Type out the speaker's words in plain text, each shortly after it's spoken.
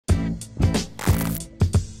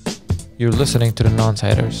You're listening to the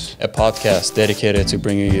Nonsiders, a podcast dedicated to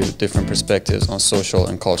bringing you different perspectives on social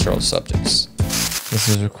and cultural subjects. This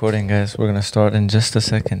is recording, guys. We're gonna start in just a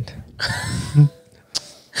second.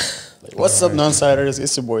 What's up, Nonsiders?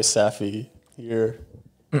 It's your boy Safi here.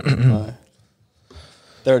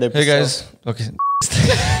 Third episode. Hey guys. Okay.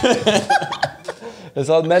 It's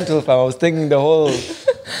all mental, fam. I was thinking the whole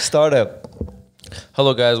startup.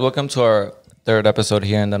 Hello, guys. Welcome to our third episode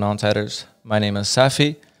here in the Nonsiders. My name is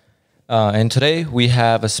Safi. And today we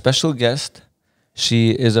have a special guest.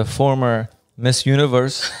 She is a former Miss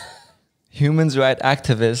Universe, human rights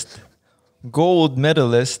activist, gold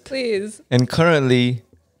medalist, and currently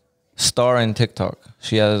star in TikTok.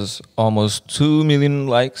 She has almost 2 million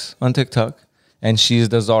likes on TikTok, and she's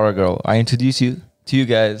the Zara girl. I introduce you to you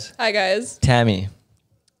guys. Hi, guys. Tami.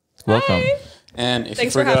 Welcome. Hi. And if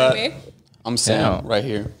Thanks you for forgot, having me. I'm Sam right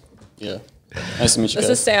here. Yeah. Nice to meet you This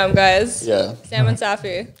guys. is Sam, guys. Yeah. Sam and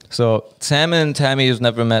Safi. So Sam and Tami has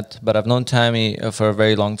never met, but I've known Tami for a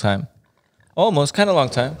very long time. Almost, kind of long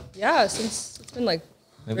time. Yeah, since it's been like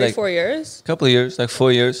Maybe 3-4 years. A couple of years, like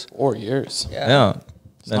 4 years. 4 years. Yeah.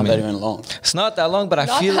 It's not that even long. It's not that long, but I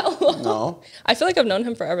Not feel that long. No. I feel like I've known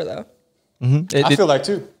him forever, though. I feel like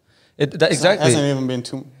too. Exactly. Hasn't even been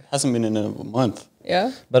hasn't been in a month.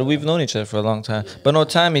 Yeah. But we've known each other for a long time. But no,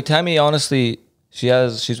 Tami, honestly,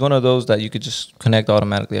 she's one of those that you could just connect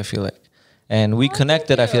automatically, I feel like. And we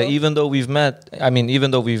connected, I feel like, even though we've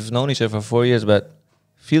known each other for 4 years, but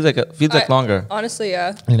feels like longer. Honestly,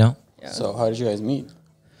 yeah. You know? Yeah. So how did you guys meet?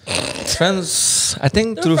 Friends, I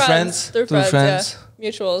think through friends. Through friends. Yeah.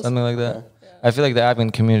 Mutuals. Something like that. Yeah. I feel like the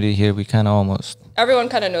admin community here, we kind of almost Everyone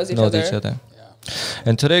kind of knows each other. Yeah.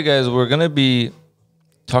 And today, guys, we're going to be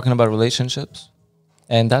talking about relationships.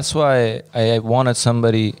 And that's why I wanted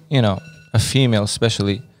somebody, a female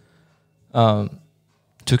especially, to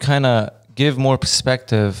kind of give more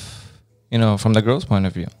perspective, from the girl's point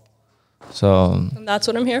of view. So And that's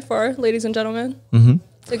what I'm here for, ladies and gentlemen. Mm-hmm.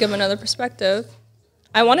 To give another perspective.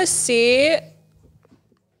 I want to see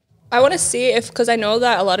if, because I know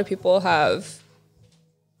that a lot of people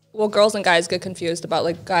girls and guys get confused about,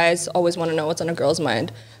 like, guys always want to know what's on a girl's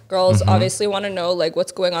mind. Girls obviously want to know, like,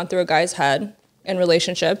 what's going on through a guy's head in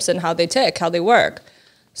relationships and how they tick, how they work.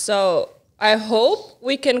 So I hope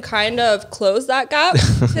we can kind of close that gap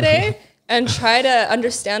today and try to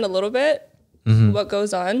understand a little bit what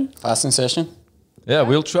goes on. Fasting session? yeah,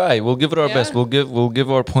 we'll try. We'll give it our best. We'll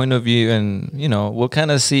give our point of view, and we'll kind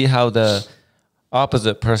of see how the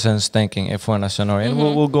opposite person's thinking if we're in a scenario. And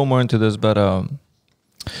we'll go more into this. But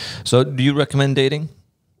so do you recommend dating?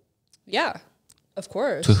 Yeah, of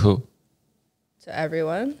course. To who? To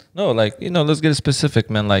everyone. No, like, let's get specific,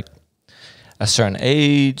 man. Like a certain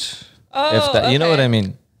age. Oh, if that, you know what I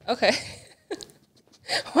mean? Okay.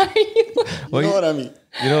 Why are you? You know what I mean?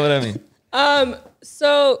 You know what I mean?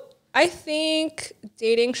 So I think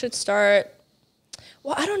dating should start.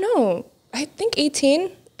 Well, I don't know. I think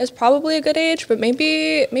 18 is probably a good age, but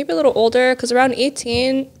maybe a little older, because around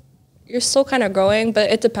 18, you're still kind of growing.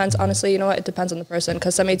 But it depends. Honestly, you know what? It depends on the person,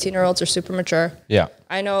 because some 18-year-olds are super mature. Yeah.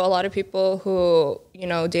 I know a lot of people who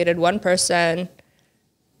dated one person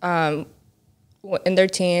in their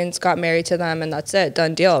teens, got married to them, and that's it,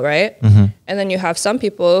 done deal, right? And then you have some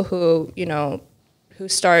people who who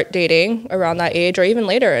start dating around that age or even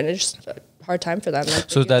later, and it's just a hard time for them. Like,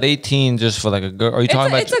 So is that 18 just for like a girl? Are you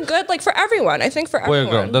talking about it's a good, like, for everyone. I think for boy or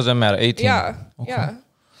everyone. girl? Doesn't matter. 18. Yeah, Okay. yeah.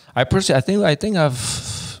 I personally, I think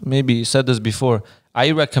I've maybe said this before. I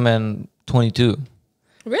recommend 22.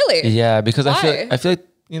 Really? Yeah, because Why? I feel like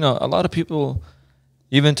a lot of people,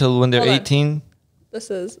 even till when they're Hold on. 18, This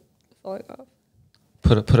is falling off.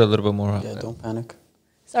 put a little bit more up. Yeah, don't panic.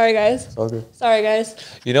 Sorry, guys. It's all good. Sorry, guys.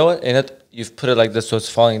 You know what? You've put it like this, so it's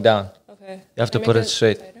falling down. Okay. You have to Can I put make it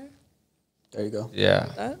straight. tighter? There you go. Yeah.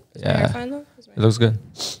 That? Is Yeah. my hair fine, though? It looks good.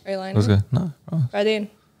 Are you lying? Looks good. No. Oh. Radin.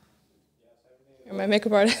 You're my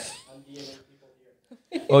makeup artist.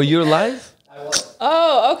 Oh, you're live?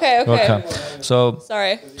 Oh, okay. Okay. So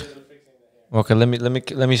Sorry. okay,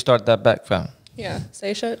 let me start that back, fam. Yeah.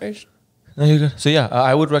 Say shit or. No, you're good. So yeah,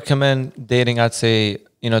 I would recommend dating. I'd say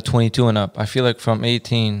 22 and up. I feel like from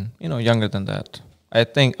 18, younger than that. I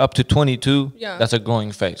think up to 22, Yeah. that's a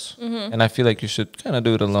growing phase. And I feel like you should kind of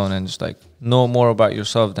do it alone and just like know more about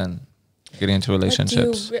yourself than getting into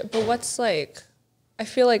relationships. But what's like? I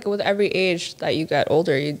feel like with every age that you get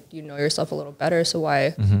older, you know yourself a little better. So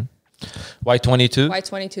why? Why 22? Why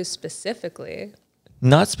 22 specifically?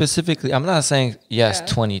 Not specifically. I'm not saying yes, Yeah.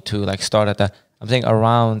 22. Like start at that. I'm saying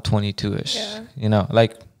around 22ish. Yeah.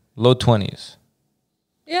 Like low 20s.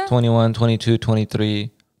 Yeah. 21, 22, 23,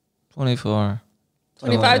 24.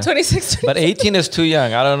 25, 26, 27. But 18 is too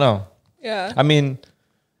young. I don't know. Yeah. I mean,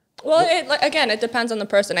 Well, again, it depends on the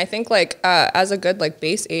person. I think like as a good like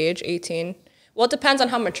base age, 18. Well, it depends on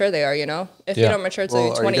how mature they are, you know? If you don't mature till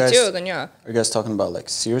you're 22, then yeah. Are you guys talking about like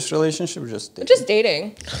serious relationship or just dating? Just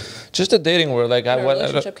dating. just a dating word. Like, A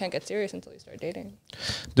relationship can't get serious until you start dating.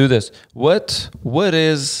 do this. What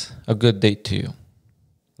is a good date to you?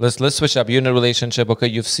 Let's switch up. You're in a relationship. Okay,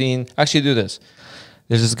 you've seen. Actually, do this.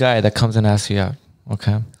 There's this guy that comes and asks you out.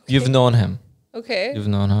 Okay, you've known him. Okay. You've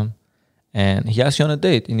known him, and he asks you on a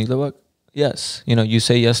date, and you go, "What? Yes." You know, you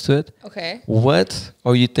say yes to it. Okay. What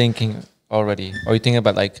are you thinking already? Are you thinking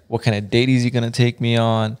about like what kind of date is he gonna take me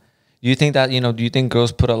on? Do you think that do you think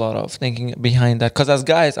girls put a lot of thinking behind that? Because as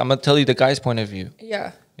guys, I'm gonna tell you the guy's point of view.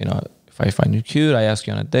 Yeah. You know, if I find you cute, I ask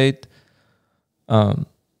you on a date.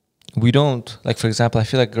 We don't like, for example, I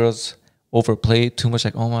feel like girls overplay it too much.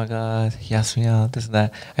 Like, oh my god, he asked me out, this and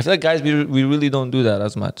that. I feel like guys, we really don't do that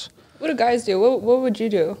as much. What do guys do? What would you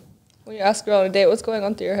do when you ask a girl on a date? What's going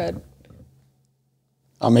on through your head?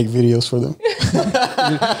 I'll make videos for them.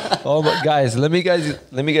 Oh, but guys, let me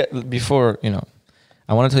get before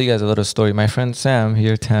I want to tell you guys a little story. My friend Sam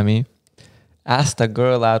here, Tami, asked a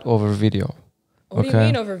girl out over video. What do you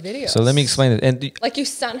mean over video? So let me explain it. And like you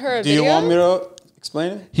sent her a Do video? you want me to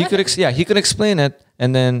explain it? he could explain it,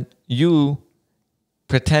 and then you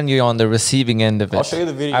pretend you're on the receiving end of it. I'll show you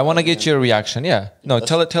the video. I want to get your reaction. Yeah. No,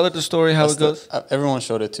 tell it the story how it goes. Everyone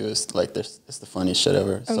showed it to us. Like, it's the funniest shit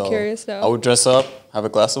ever. I'm curious now. I would dress up, have a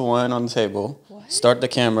glass of wine on the table, start the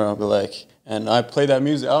camera, I'll be like, and I play that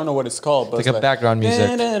music. I don't know what it's called, but It's like a background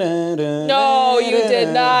music. No, you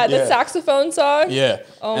did not. The saxophone song? Yeah.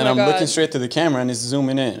 Oh and my I'm God. looking straight to the camera and it's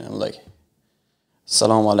zooming in. I'm like,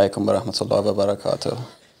 Assalamu alaikum wa rahmatullahi wa barakatuh.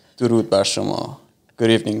 Durud bar shama. Good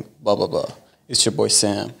evening, blah, blah, blah. It's your boy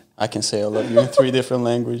Sam. I can say I love you in 3 different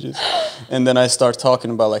languages. And then I start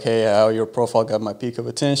talking about like, hey, how your profile got my peak of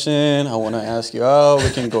attention. I want to ask you out. We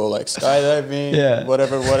can go like skydiving,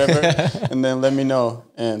 whatever. And then let me know.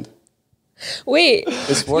 And wait,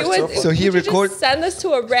 it's worked so far. So he would you record- just send this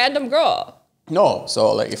to a random girl? No.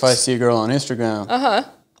 So like if I see a girl on Instagram,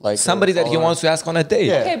 like Somebody that he wants to ask on a date.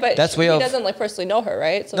 Yeah. Okay, but That's he way off. doesn't like personally know her,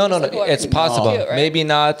 right? So No. just, like, whoever It's you possible. cute, right? Maybe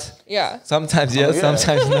not. Yeah. Sometimes yes, yeah.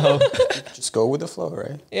 sometimes no. just go with the flow,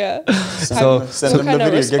 right? Yeah. So Send What them the kind of video,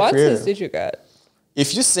 get responses creative. did you get?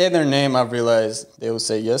 If you say their name, I realized they would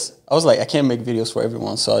say yes. I was like, I can't make videos for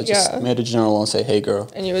everyone, so I just made a general one and say, hey, girl.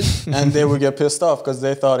 And you would. And they would get pissed off because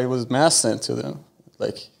they thought it was mass sent to them.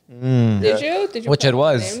 Like, Did you? Which put it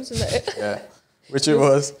was. names in the- yeah, which it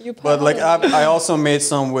was. you put But like, all I also made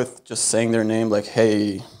some with just saying their name, like,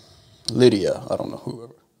 hey, Lydia. I don't know,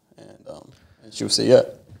 whoever. And she would say, yeah.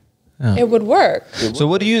 It would work. So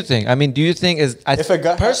what do you think? I mean, do you think If a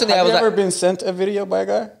guy, personally, have I was you ever like, been sent a video by a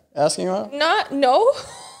guy asking you out? No.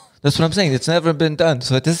 that's what I'm saying. It's never been done.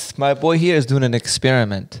 So my boy here is doing an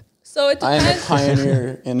experiment. So it I am a depends.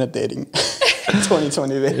 pioneer in the dating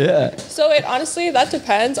 2020 dating. Yeah. So it honestly, that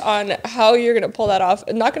depends on how you're gonna pull that off.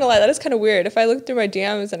 I'm not gonna lie, that is kind of weird. If I look through my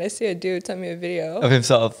DMs and I see a dude send me a video Of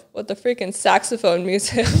himself. with the freaking saxophone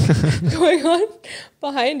music going on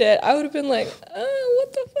behind it, I would have been like,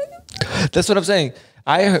 what the fuck? That's what I'm saying.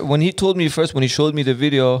 When he told me first, when he showed me the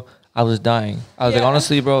video, I was dying. I was like, Yeah.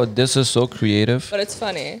 honestly, bro, this is so creative. But it's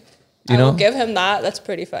funny. You I know? will give him that. That's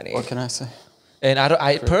pretty funny. What can I say? And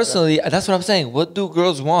I personally, that's what I'm saying. What do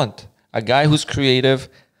girls want? A guy who's creative,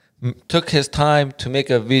 took his time to make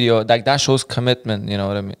a video. Like, that shows commitment. You know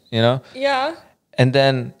what I mean? You know? Yeah. And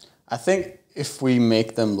then, I think if we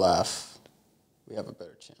make them laugh, we have a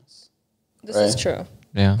better chance. This is Right. true.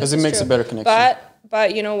 yeah. Because it It's makes true. a better connection.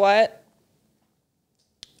 But you know what?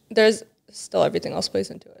 There's still everything else plays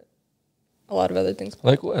into it. A lot of other things.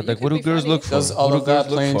 play Like into it. what? You Like, could what do be girls funny. look for? Does all What of do girls that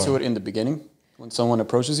look play for? into it in the beginning when someone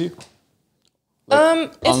approaches you?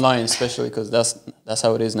 Like online, especially because that's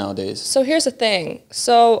how it is nowadays. So here's the thing.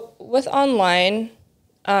 So with online,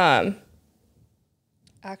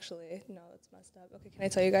 actually, no, that's messed up. Okay, can I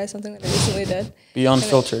tell you guys something that I recently did? Be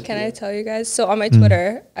unfiltered. Can I tell you guys? So on my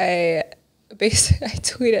Twitter, I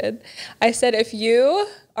tweeted, I said, if you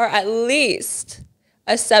are at least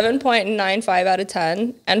a 7.95 out of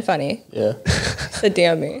 10 and funny, Yeah. said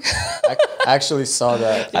DM me. I actually saw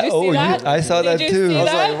that. Did you see that? I saw that Did you too. see I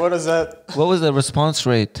was that? like, what is that? What was the response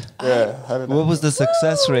rate? Yeah. How did What was the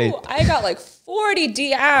success rate? Ooh, I got like 40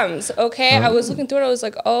 DMs. Okay. I was looking through it. I was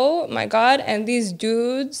like, oh my God. And these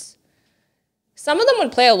dudes, some of them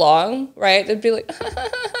would play along, right? They'd be like,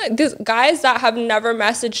 these guys that have never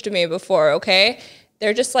messaged me before. Okay.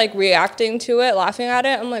 They're just like reacting to it, laughing at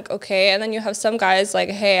it. I'm like, okay. And then you have some guys like,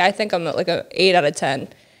 hey, I think I'm like an 8 out of 10.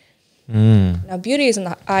 Now, beauty is in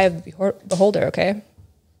the eye of the beholder, okay?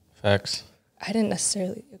 Facts. I didn't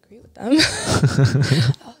necessarily agree with them.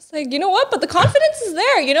 I was like, you know what? But the confidence is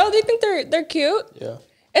there. You know, they think they're cute. Yeah.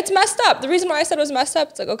 It's messed up. The reason why I said it was messed up,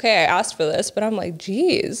 it's like, okay, I asked for this, but I'm like,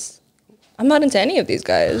 geez, I'm not into any of these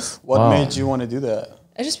guys. What made you want to do that?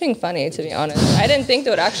 It's just being funny, to be honest. I didn't think they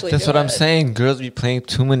would actually That's do what I'm it. saying. Girls be playing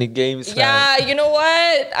too many games. Yeah, you know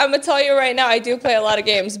what? I'm gonna tell you right now, I do play a lot of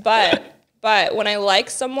games, but when I like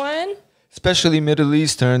someone, especially Middle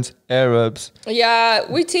Easterns, Arabs, yeah,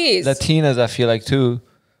 we tease. Latinas, I feel like too.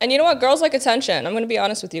 And you know what? Girls like attention. I'm gonna be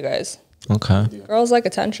honest with you guys. Okay. Girls like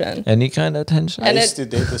attention. Any kind of attention? I used to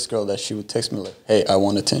date this girl that she would text me like, "Hey, I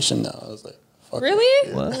want attention now." I was like, "Fuck." Really?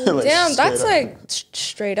 Yeah. What? Like, Damn, straight that's up. like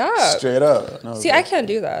straight up. Straight up. And I was See, like, I can't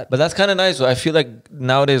do that. But that's kind of nice. I feel like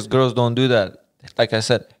nowadays girls don't do that. Like I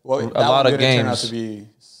said, well, a that lot one of didn't turn out games.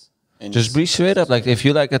 to be Just be straight up. Like if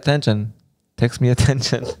you like attention, text me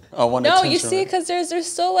attention. I want No, attention, you see, right? because there's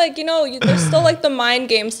still like, you know, there's still like the mind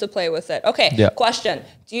games to play with it. Okay, Yeah. question.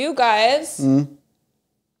 Do you guys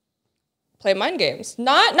play mind games?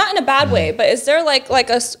 Not in a bad way, but is there like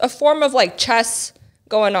a form of like chess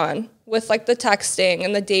going on with like the texting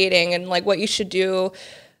and the dating and like what you should do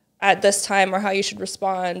at this time or how you should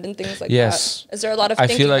respond and things like Yes. that? Is there a lot of I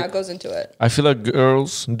feel thinking like- that goes into it? I feel like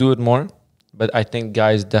girls do it more, but I think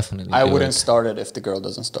guys definitely I do wouldn't it. start it if the girl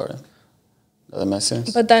doesn't start it. Does that make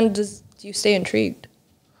sense? But then do you stay intrigued?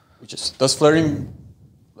 Does flirting,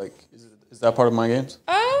 like, is that part of my games?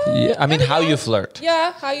 Yeah, I mean, how you flirt.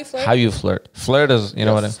 Yeah, how you flirt. How you flirt. Flirt is, you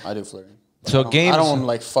know what I mean? I do flirting. So games. I don't want to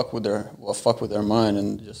like fuck with their mind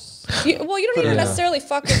and just. You don't even necessarily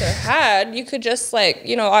fuck with their head. You could just like,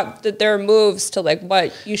 you know, there are moves to like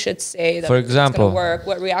what you should say that For it's example. gonna work,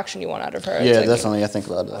 what reaction you want out of her. It's Yeah, like, definitely. I think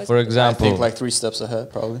about that. For I example, think like 3 steps ahead,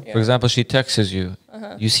 probably. for example, she texts you.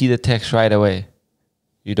 You see the text right away.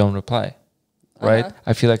 You don't reply. Right?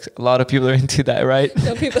 I feel like a lot of people are into that, right?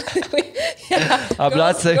 So people, yeah, I'm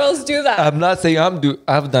not saying girls do that. I'm not saying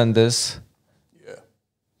I've done this, Yeah.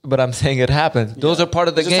 but I'm saying it happened. Those are part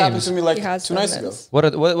of the It just happened games. to me like He has 2 nights done ago. this.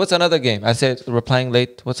 What's another game? I said replying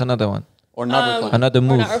late. What's another one? Or not replying. Another Or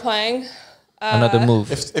move. not replying. Another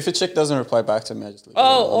move. If a chick doesn't reply back to me, I just leave it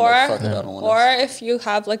Oh, alone. I'm like, fuck it, I don't want or if you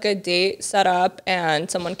have like a date set up and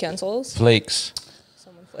someone cancels, Flakes.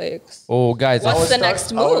 someone flakes. Oh, guys. What's the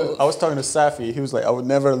next move? I was talking to Safi. He was like, I would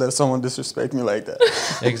never let someone disrespect me like that.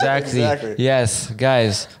 Exactly. Exactly. Yes,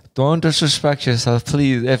 guys. Don't disrespect yourself,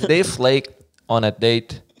 please. If they flake on a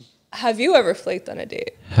date, Have you ever flaked on a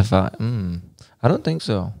date? have I? I don't think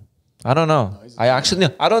so. I don't know.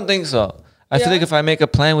 I don't think so. I feel Yeah? like if I make a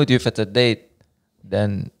plan with you, if it's a date,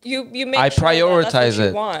 then You make I sure that that's prioritize what you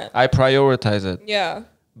it. want. I prioritize it. Yeah.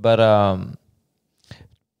 But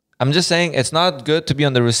I'm just saying it's not good to be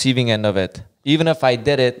on the receiving end of it. Even if I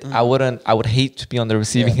did it, I would hate to be on the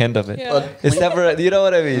receiving end of it. Yeah. But It's never, you know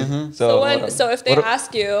what I mean? So if they what-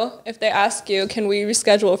 ask you, can we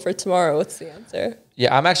reschedule for tomorrow? What's the answer?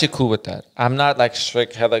 Yeah, I'm actually cool with that. I'm not like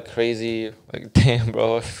strict, hella crazy. Like, damn,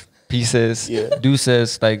 bro, pieces, Yeah.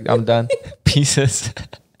 deuces. Like, I'm done. Pieces.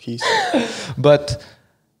 peace. But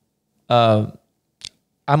I'm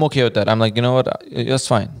okay with that. I'm like, you know what? It's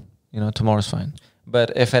fine. You know, tomorrow's fine.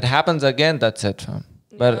 But if it happens again, that's it, fam.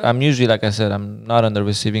 But I'm usually, like I said, I'm not on the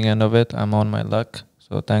receiving end of it. I'm on my luck.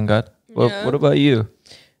 So thank God. Yeah. What about you?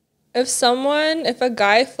 If a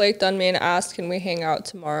guy flaked on me and asked, can we hang out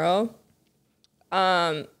tomorrow?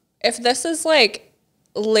 If this is like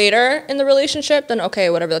later in the relationship, then okay,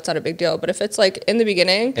 whatever, that's not a big deal. But if it's like in the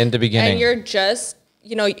beginning, In the beginning. and you're just,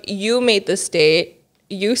 you know, you made this date,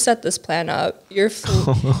 you set this plan up, you're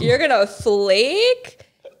gonna flake.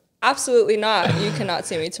 Absolutely not. You cannot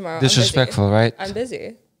see me tomorrow. Disrespectful, right? I'm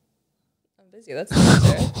busy. That's the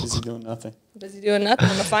answer. Busy doing nothing. I'm busy doing nothing.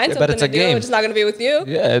 I'm gonna find Yeah, but something it's a to do. game. I'm just not gonna be with you.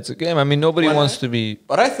 Yeah, it's a game. I mean, nobody wants to be.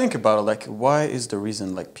 But I think about it, like, why is the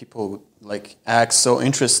reason like people like act so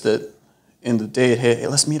interested in the date? Hey,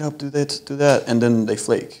 let's meet up, do that, and then they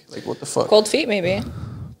flake. Like, what the fuck? Cold feet, maybe.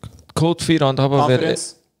 Cold feet on top of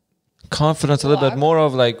Confidence. it. Confidence a little bit. More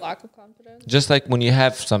of like, Lack of confidence. just like when you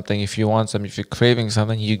have something, if you want something, if you're craving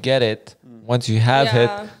something, you get it. Once you have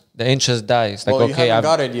Yeah. it, the interest dies. Like, Well, you okay, haven't I've.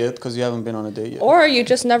 got it yet because you haven't been on a date yet. Or you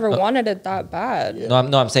just never wanted it that bad. Yeah.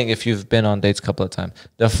 No, I'm saying if you've been on dates a couple of times.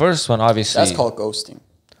 The first one, obviously. That's called ghosting,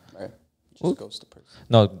 right? Just ghost the person.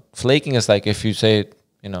 No, flaking is like if you say,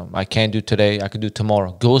 you know, I can't do today, I could do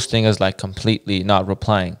tomorrow. Ghosting is like completely not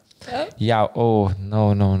replying. Yep. Yeah. Oh,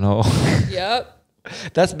 no. Yep.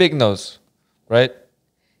 That's big nose, right?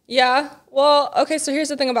 Yeah. Well, okay, so here's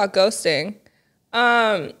the thing about ghosting.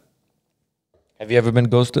 Have you ever been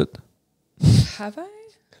ghosted? Have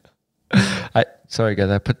I? Sorry guys,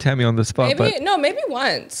 I put Tami on the spot. Maybe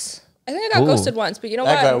once. I think I got Ooh. ghosted once, but you know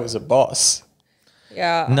That guy what? was a boss.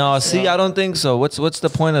 Yeah. No, see, I don't think so. What's the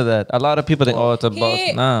point of that? A lot of people think, oh, it's a boss.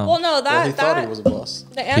 No. Well, no, Well, he thought he was a boss.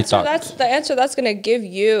 The answer that's gonna give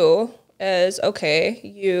you is okay.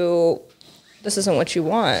 This isn't what you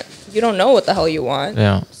want. You don't know what the hell you want.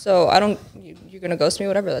 Yeah. So you're gonna ghost me,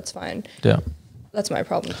 whatever. That's fine. Yeah. That's my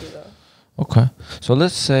problem too, though. Okay. So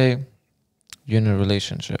let's say you're in a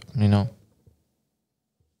relationship.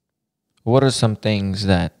 What are some things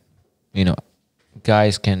that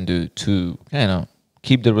guys can do to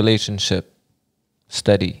keep the relationship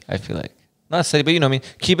steady? I feel like not steady, but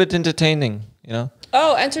keep it entertaining.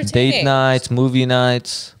 Oh, entertaining. Date nights, movie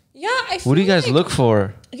nights. Yeah, I feel What do you guys like, look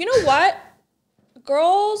for? You know what?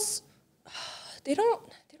 Girls, they don't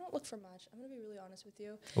look for much. I'm gonna be really honest with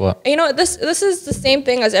you. What? This is the same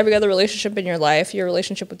thing as every other relationship in your life. Your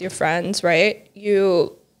relationship with your friends, right?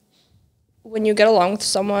 When you get along with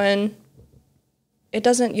someone, you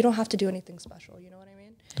don't have to do anything special. You know what I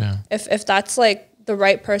mean? Yeah. If that's like the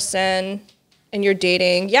right person and you're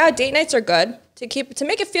dating, yeah, date nights are good to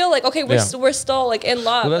make it feel like okay, we're still like in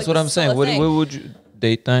love. Well, that's what I'm saying. What would you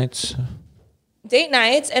date nights? Date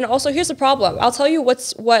nights, and also here's the problem. I'll tell you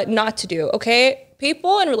what not to do. Okay,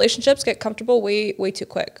 people in relationships get comfortable way too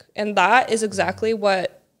quick, and that is exactly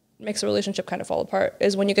what makes a relationship kind of fall apart.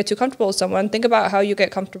 Is when you get too comfortable with someone. Think about how you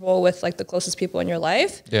get comfortable with like the closest people in your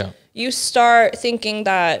life. Yeah. You start thinking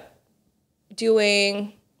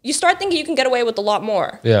you start thinking you can get away with a lot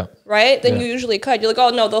more. Yeah. Right? Than you usually could. You're like, oh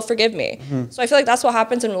no, they'll forgive me. Mm-hmm. So I feel like that's what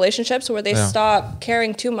happens in relationships where they stop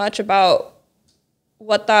caring too much about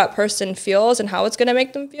what that person feels and how it's going to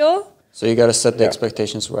make them feel. So you got to set the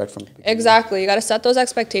expectations right from the beginning. Exactly. You got to set those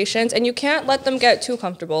expectations, and you can't let them get too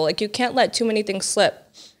comfortable. Like you can't let too many things slip.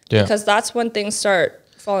 Yeah. Because that's when things start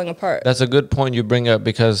falling apart. That's a good point you bring up,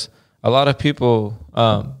 because a lot of people,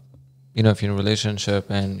 if you're in a relationship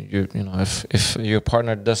and if your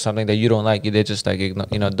partner does something that you don't like, they just like ignore,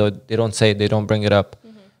 they don't say it, they don't bring it up.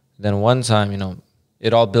 Mm-hmm. Then one time,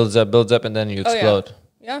 it all builds up, and then you explode. Oh,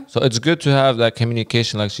 yeah. So it's good to have that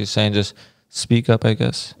communication, like she's saying, just speak up, I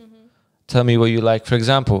guess. Mm-hmm. Tell me what you like. For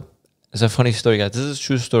example, it's a funny story, guys. This is a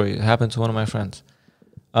true story. It happened to one of my friends.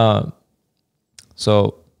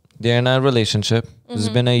 So they're in a relationship. Mm-hmm. It's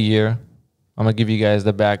been a year. I'm gonna give you guys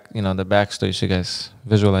the backstory so you guys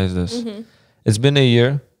visualize this. Mm-hmm. It's been a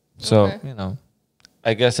year. So,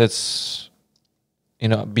 I guess it's,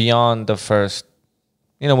 beyond the first,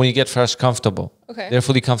 when you get first comfortable. Okay. They're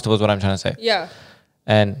fully comfortable is what I'm trying to say. Yeah.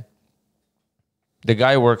 And the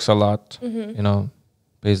guy works a lot,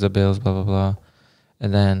 pays the bills, blah, blah, blah.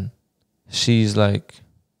 And then she's like,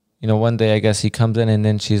 one day I guess he comes in and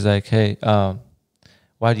then she's like, hey,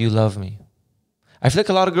 why do you love me? I feel like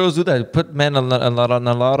a lot of girls do that. Put men on a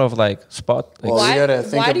lot of like spot. Like, well, you gotta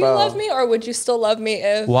think why do you love me, or would you still love me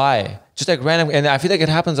if? Why? Just like random, and I feel like it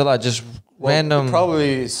happens a lot. Just random.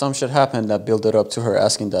 Probably some shit happened that built it up to her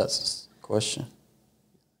asking that question.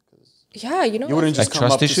 Yeah, you wouldn't just like come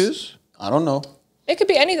trust up issues. I don't know. It could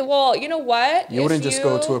be anything. Well, you know what? You wouldn't just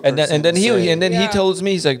go to a person and then he tells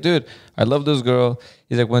me, he's like, dude, I love this girl.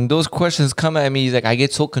 He's like, when those questions come at me, he's like, I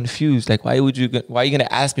get so confused. Like, why are you gonna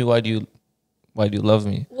ask me why do you love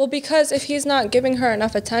me? Well, because if he's not giving her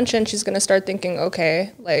enough attention, she's gonna start thinking,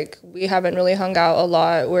 okay, like we haven't really hung out a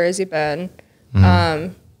lot. Where has he been?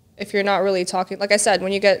 Mm-hmm. If you're not really talking, like I said,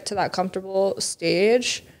 when you get to that comfortable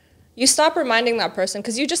stage, you stop reminding that person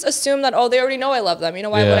because you just assume that, oh, they already know I love them.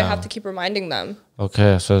 Why would I have to keep reminding them?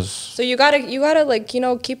 Okay, so you gotta like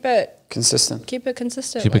keep it consistent. Keep it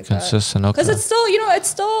consistent. Keep it consistent. Okay. Because it's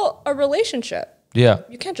still a relationship. Yeah.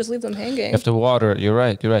 You can't just leave them hanging. You have to water it. You're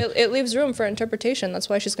right. It leaves room for interpretation. That's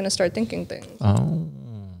why she's gonna start thinking things. Oh,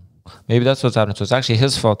 maybe that's what's happening. So it's actually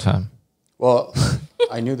his fault, fam. Well,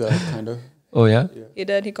 I knew that kind of. Oh yeah. He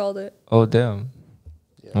did. He called it. Oh damn.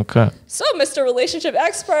 Okay. So, Mr. Relationship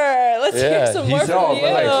Expert, let's hear some more from you.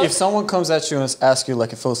 Like, if someone comes at you and asks you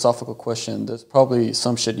like a philosophical question, there's probably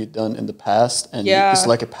some shit you've done in the past, and it's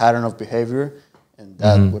like a pattern of behavior, and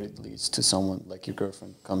that's what it leads to someone like your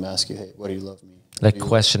girlfriend come ask you, hey, why do you love me? Like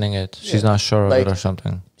questioning it. She's not sure of it or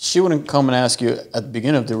something. She wouldn't come and ask you at the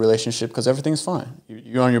beginning of the relationship because everything's fine.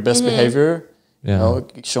 You're on your best behavior,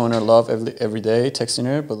 showing her love every day, texting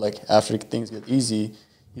her, but like after things get easy,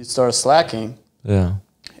 you start slacking. Yeah.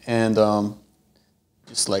 And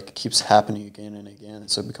just like keeps happening again and again,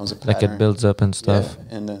 so it becomes a pattern. Like it builds up and stuff.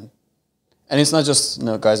 Yeah. And it's not just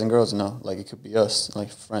guys and girls. Like it could be us,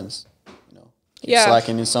 like friends.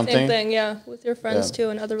 Slacking in something. Same thing, with your friends too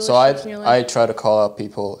and other relationships in your life. So I try to call out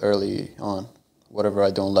people early on, whatever I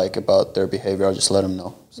don't like about their behavior. I'll just let them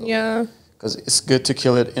know. So, because it's good to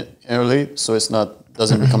kill it early, so it's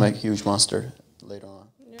doesn't become a huge monster later on.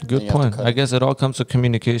 Yeah. Good point. I guess it all comes to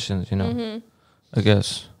communications, I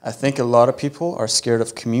guess. I think a lot of people are scared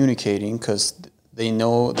of communicating because they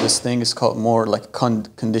know this thing is called more like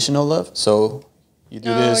conditional love. So you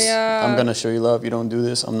do this, I'm going to show you love. You don't do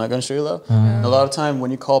this, I'm not going to show you love. And a lot of time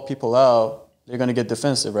when you call people out, they're going to get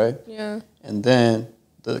defensive, right? Yeah. And then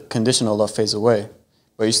the conditional love fades away.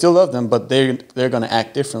 But you still love them, but they're going to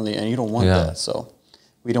act differently, and you don't want that. So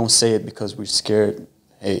we don't say it because we're scared,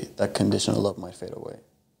 hey, that conditional love might fade away.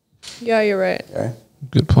 Yeah, you're right. Right?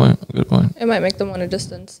 Good point. Good point. It might make them want to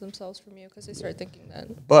distance themselves from you because they start thinking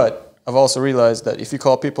that. But I've also realized that if you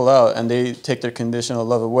call people out and they take their conditional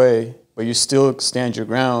love away, but you still stand your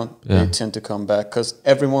ground, they tend to come back because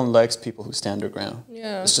everyone likes people who stand their ground.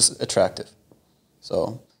 Yeah. It's just attractive.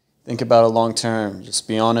 So think about it long term. Just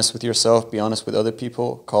be honest with yourself. Be honest with other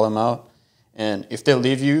people. Call them out. And if they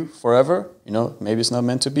leave you forever, you know, maybe it's not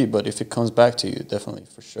meant to be. But if it comes back to you, definitely,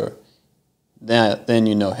 for sure. Then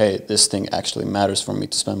you know, hey, this thing actually matters for me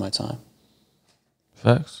to spend my time.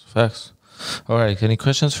 Facts. All right. Any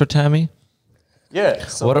questions for Tami? Yeah.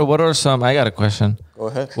 So What are some? I got a question. Go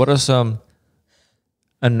ahead. What are some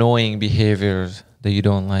annoying behaviors that you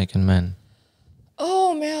don't like in men?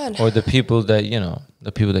 Oh man. Or the people that you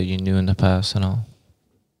knew in the past and all.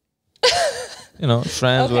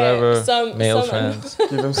 Friends, whatever, male friends. Give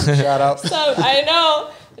them some shout outs. I know.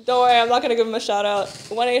 Don't worry, I'm not gonna give him a shout out.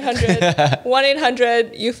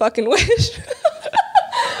 1-800, you fucking wish.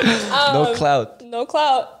 No clout. No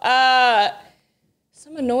clout.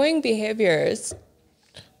 Some annoying behaviors.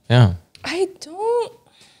 Yeah.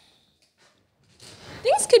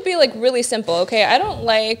 Things could be like really simple, okay? I don't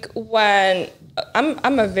like when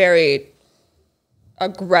I'm a very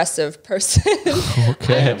aggressive person.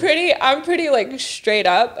 Okay. I'm pretty like straight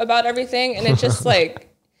up about everything, and it just like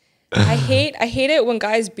I hate it when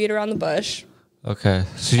guys beat around the bush. Okay.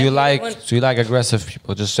 So you like aggressive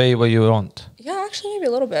people. Just say what you want. Yeah, actually maybe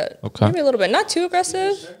a little bit. Okay. Maybe a little bit. Not too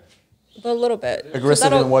aggressive, but a little bit.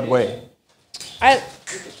 Aggressive in what way?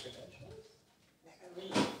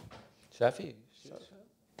 Safi.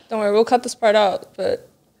 Don't worry, we'll cut this part out, but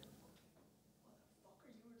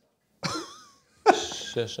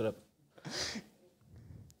Shut up.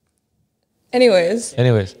 anyways,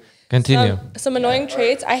 continue. some annoying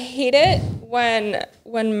traits. I hate it when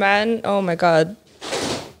men, oh my god.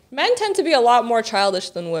 Men tend to be a lot more childish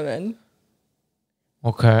than women.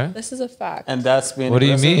 Okay. This is a fact. And that's being What do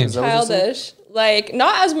you aggressive? mean? Is that what you're saying? Childish. Like,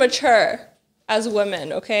 not as mature as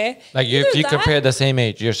women, okay? Like if Either you that- compare the same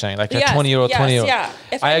age, you're saying like a Yes, 20-year-old, yes, 20-year-old. Yeah.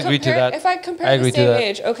 I agree to that. If I compare I the agree to same that.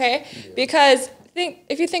 age, okay? Because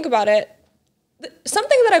if you think about it,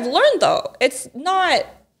 something that I've learned though, it's not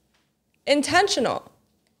intentional.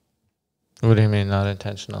 What do you mean not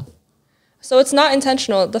intentional? So it's not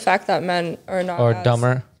intentional, the fact that men are not Or as-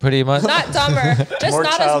 dumber, pretty much. Not dumber, just More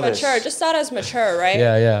not childish. as mature. Just not as mature, right?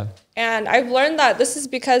 Yeah. And I've learned that this is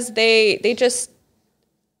because they're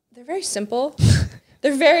very simple.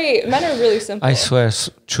 Men are really simple. I swear,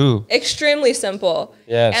 true. Extremely simple.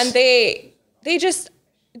 Yes. And they just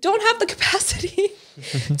don't have the capacity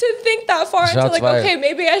to think that far into Shots like, fired. okay,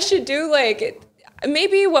 maybe I should do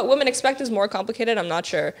maybe what women expect is more complicated. I'm not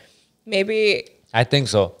sure. Maybe. I think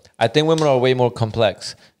so. I think women are way more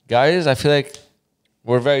complex. Guys, I feel like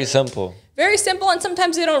we're very simple. Very simple, and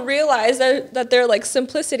sometimes they don't realize that their like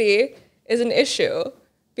simplicity is an issue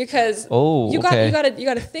because you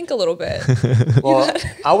gotta think a little bit. Well,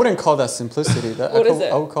 I wouldn't call that simplicity. What is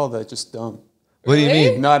it? I would call that just dumb. What do you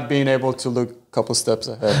Really? mean? Not being able to look a couple steps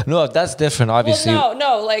ahead. No, that's different, obviously. Well,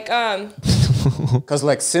 no, like Because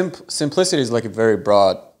like simplicity is like a very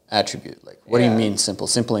broad attribute. Like, what do you Yeah. mean simple?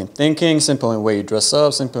 Simple in thinking, simple in the way you dress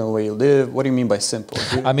up, simple in the way you live. What do you mean by simple?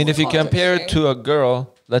 I mean, if you compare it to a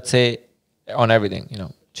girl, let's say on everything,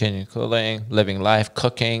 changing clothing, living life,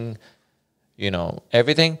 cooking,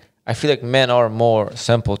 everything, I feel like men are more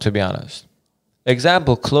simple, to be honest.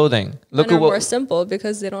 Example, clothing. Look men at are what more simple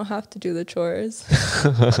because they don't have to do the chores.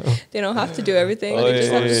 They don't have to do everything. They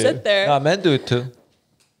just have to sit there. Nah, men do it too.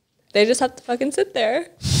 They just have to fucking sit there.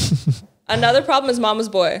 Another problem is mama's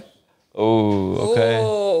boy. Oh, okay.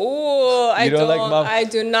 Ooh, You don't like mom- I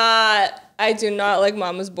do not like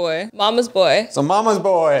mama's boy. Mama's boy. So mama's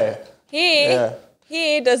boy.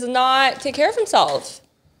 He does not take care of himself.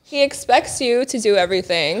 He expects you to do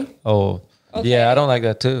everything. Oh, Okay. yeah, I don't like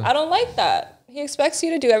that too. I don't like that. He expects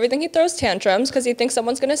you to do everything. He throws tantrums because he thinks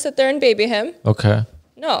someone's gonna sit there and baby him. Okay.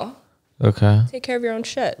 No, Okay. take care of your own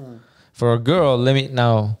shit. For a girl, let me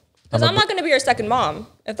now. Because I'm not gonna be your second mom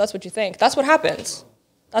if that's what you think. That's what happens.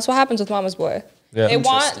 That's what happens with mama's boy. Yeah. They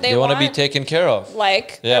want to be taken care of.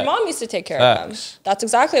 like Yeah. their mom used to take care of them. Facts. That's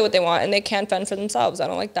exactly what they want, and they can't fend for themselves. I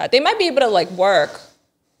don't like that. They might be able to like work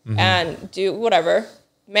Mm-hmm. and do whatever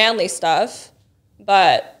manly stuff,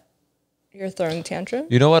 but you're throwing tantrum.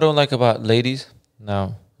 You know what I don't like about ladies?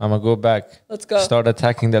 No, I'm gonna go back. Let's go. Start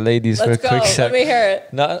attacking the ladies Let's for a quick go. sec. Let me hear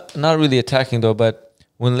it. Not really attacking though, but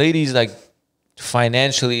when ladies like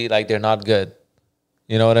financially like they're not good.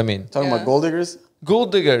 You know what I mean? Talking about gold diggers?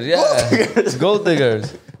 Gold diggers, yeah. Gold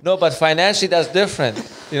diggers. No, but financially that's different.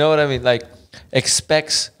 You know what I mean? Like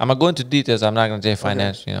expects. I'm gonna go into details. I'm not gonna say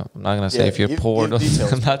finance. You know, I'm not gonna say if you're poor. give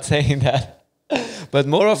details. I'm not saying that. But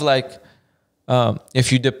more of like,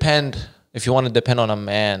 if you want to depend on a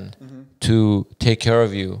man to take care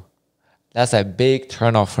of you, that's a big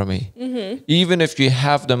turnoff for me. Even if you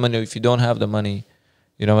have the money, if you don't have the money,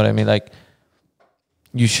 you know what I mean? Like,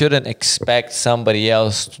 you shouldn't expect somebody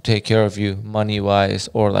else to take care of you money wise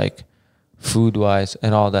or like food wise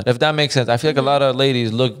and all that. If that makes sense. I feel like a lot of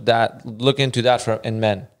ladies look into that in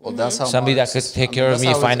men. Well, that's how somebody that could take care of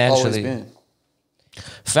me financially.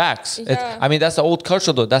 Facts. Yeah. I mean, that's the old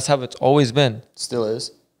culture though. That's how it's always been. Still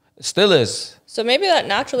is. Still is. So maybe that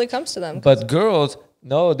naturally comes to them. But girls,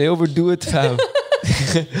 no, they overdo it, fam.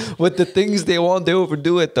 With the things they want, they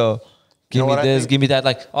overdo it though. Give me this, give me that.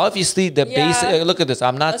 Like obviously the basic. Look at this.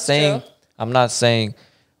 I'm not saying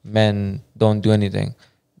men don't do anything.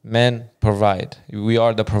 Men provide. We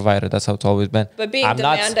are the provider. That's how it's always been. But being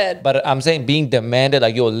demanded. But I'm saying being demanded.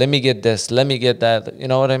 Like, yo, let me get this. Let me get that. You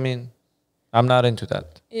know what I mean? I'm not into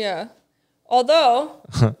that. Yeah. Although,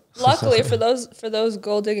 luckily for those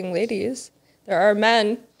gold digging ladies, there are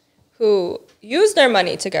men who use their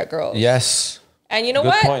money to get girls. Yes. And you know Good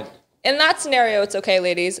what? point. In that scenario, it's okay,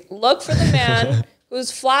 ladies. Look for the man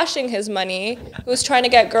who's flashing his money, who's trying to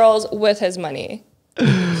get girls with his money.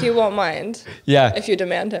 He won't mind. Yeah. If you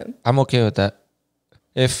demand him. I'm okay with that.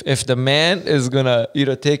 If the man is gonna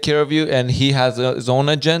take care of you and he has his own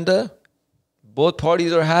agenda, both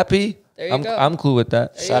parties are happy. There you go. I'm cool with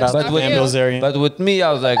that. Shout out to Bilzerian. But with me,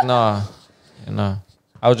 I was like, nah,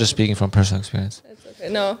 I was just speaking from personal experience. It's okay.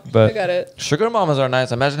 No, But I got it. Sugar mamas are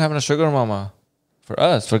nice. Imagine having a sugar mama for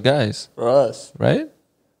us, for guys, For us. right?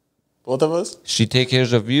 Both of us? She take care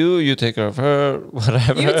of you, you take care of her,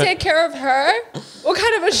 whatever. You take care of her? What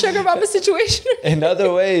kind of a sugar mama situation? In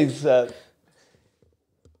other ways.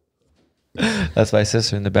 That's my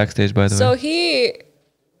sister in the backstage, by the So way.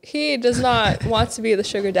 he does not want to be the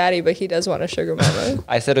sugar daddy, but he does want a sugar mama.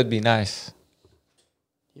 I said it'd be nice.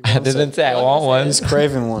 I didn't say I want one. He's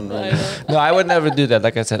craving one right now. No, I would never do that.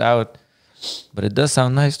 Like I said, I would. But it does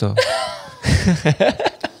sound nice, though.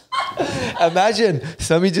 Imagine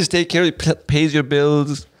somebody just take care of you, pays your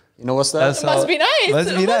bills. You know what's that? It must be nice.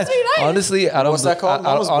 Must be nice. Honestly, I don't. What's that called?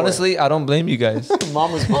 Mama's boy. Honestly, I don't blame you guys.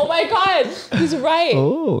 Mama's boy. Oh my God, he's right.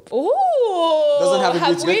 Oh, Ooh. Doesn't have to be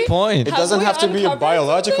Have we- good point. It doesn't we have to be a uncovered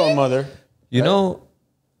biological something? mother. You know,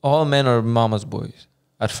 all men are mama's boys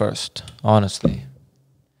at first. Honestly,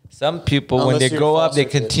 some people when Unless they you're grow up, they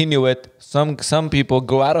foster kid. continue it. Some people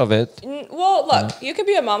go out of it. Well, look, you could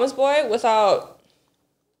be a mama's boy without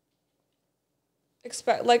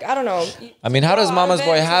I don't know. I mean, how Grow does out mama's of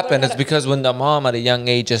boy it, happen? learn It's how to- because when the mom at a young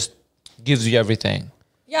age just gives you everything.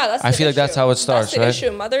 Yeah, that's. I the feel like that's issue. how it starts, That's the right?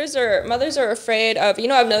 issue. Mothers are afraid of. You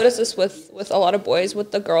know, I've noticed this with a lot of boys,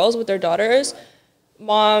 with the girls, with their daughters.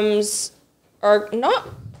 Moms are not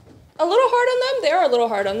a little hard on them. They are a little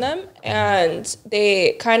hard on them, and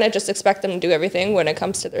they kind of just expect them to do everything. When it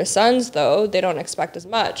comes to their sons, though, they don't expect as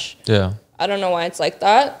much. Yeah. I don't know why it's like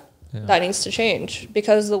that. Yeah. That needs to change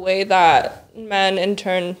because the way that men in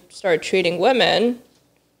turn start treating women,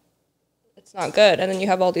 it's not good. And then you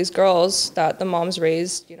have all these girls that the moms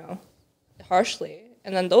raised, harshly.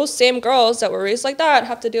 And then those same girls that were raised like that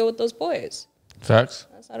have to deal with those boys. Facts.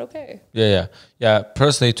 That's not okay. Yeah.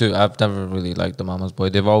 Personally, too, I've never really liked the mama's boy.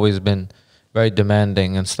 They've always been very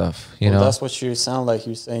demanding and stuff. You know. That's what you sound like.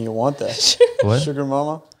 You're saying you want that. What? Sugar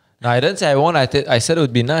mama? No, I didn't say I want. I said it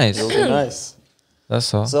would be nice. It would be nice.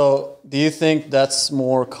 That's all. So, do you think that's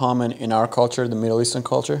more common in our culture, the Middle Eastern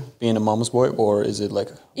culture, being a mama's boy, or is it like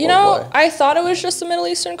worldwide? I thought it was just the Middle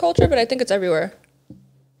Eastern culture, but I think it's everywhere.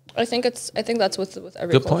 I think that's with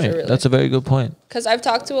every Good culture. point. Really. That's a very good point. Because I've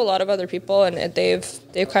talked to a lot of other people, and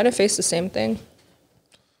they've kind of faced the same thing.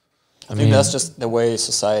 I think that's just the way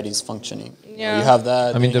society is functioning. Yeah. You have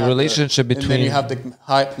that. I mean, then you the have relationship and then between- you have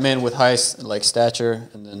the men with high stature,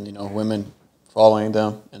 and then women following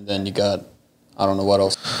them, and then you got I don't know what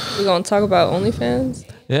else. We're gonna talk about OnlyFans.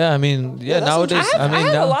 Yeah, I mean, nowadays, I have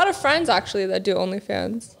now, a lot of friends actually that do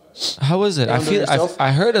OnlyFans. how is it?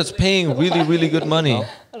 I heard it's paying really, really good money.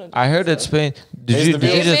 I heard it's paying. Did you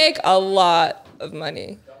They just? make a lot of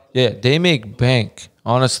money. Yeah, they make bank.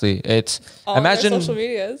 Honestly, it's On their social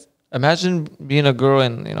medias. imagine being a girl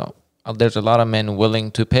and there's a lot of men willing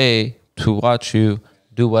to pay to watch you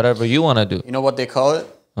do whatever you want to do. You know what they call it?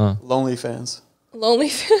 Huh. Lonely fans. Lonely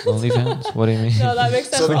fans. OnlyFans? What do you mean? No, that makes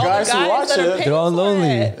sense. So the All guys who watch that are it, paying they're all for lonely.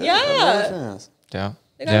 it. Yeah. Fans. Yeah.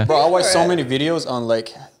 They gotta Yeah. Bro, I pay watch for so it. many videos on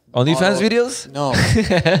like OnlyFans model- videos? No,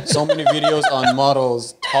 so many videos on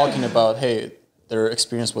models talking about their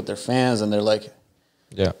experience with their fans, and they're like,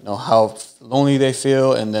 Yeah. you know, how lonely they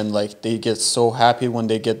feel, and then like they get so happy when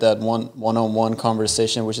they get that one-on-one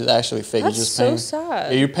conversation, which is actually fake. That's You're just so paying,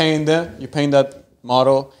 sad. Yeah, you're paying that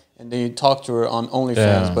model, and then you talk to her on OnlyFans,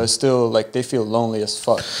 Yeah. but still like they feel lonely as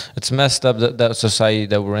fuck. It's messed up that society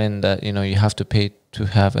that we're in, that, you know, you have to pay to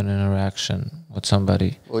have an interaction with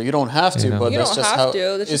somebody. Well, you don't have to, You know. but You that's don't just have how to.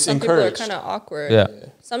 That's just it's some people are encouraged. kind of awkward. Yeah.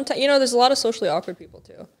 Sometimes, you know, there's a lot of socially awkward people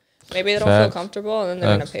too. Maybe they don't Facts. feel comfortable, and then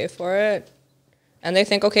they're Facts. gonna pay for it. And they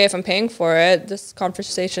think, okay, if I'm paying for it, this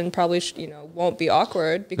conversation probably won't be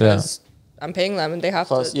awkward because I'm paying them, and they have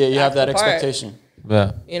Plus, to. yeah, you have act that the part, expectation.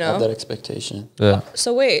 Yeah. You Have know. that expectation. Yeah.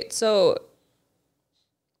 So wait, so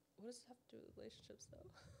what does it have to do with relationships though?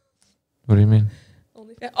 What do you mean?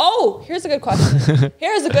 OnlyFans. Oh, here's a good question.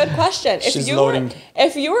 Here's a good question. If She's you loading.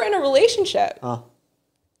 if you were in a relationship, Huh.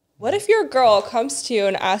 what if your girl comes to you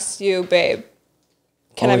and asks you, babe,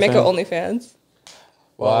 can I make an OnlyFans?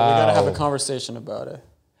 Well, we gotta have a Wow. conversation about it.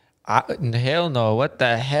 Hell no. What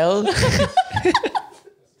the hell?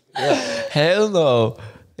 Hell no.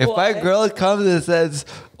 If my Why? girl comes and says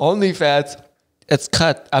OnlyFans, it's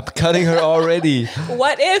cut. I'm cutting her already.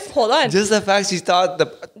 What if? Hold on. Just the fact she thought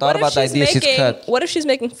What if about the she's idea, she's cut. What if she's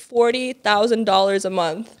making $40,000 a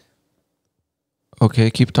month? Okay,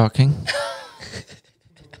 keep talking.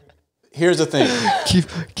 Here's the thing.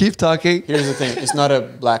 keep talking. Here's the thing. It's not a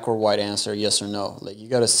black or white answer, yes or no. Like you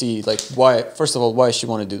gotta see, like why. First of all, why does she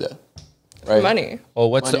want to do that? Right. Money. Oh,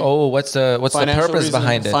 what's the Financial purpose reasons,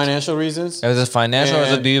 behind it? Financial reasons. Is it financial, or is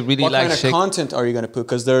it, And do you really what like kind of shake content are you gonna put?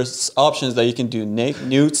 Because there's options that you can do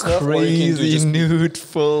nude stuff, or you can do crazy just, nude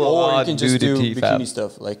full or you on can just do nudity, bikini fam?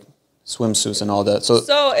 stuff like swimsuits and all that. So,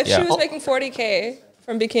 So if Yeah. she was making 40K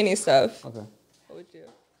from bikini stuff, okay. what would you?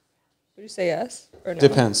 Would you say yes or no?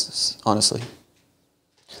 Depends, honestly.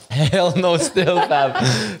 Hell no, still,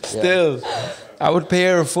 fam. Still. I would pay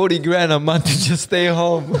her 40 grand a month to just stay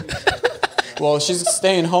home. Well, she's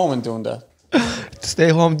staying home and doing that. Stay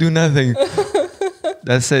home, do nothing.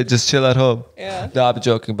 That's it. Just chill at home. Yeah. No, I'm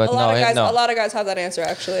joking, but A lot of guys. no. A lot of guys have that answer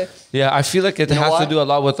actually. Yeah, I feel like it You know has to why? do a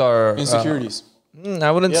lot with our Insecurities.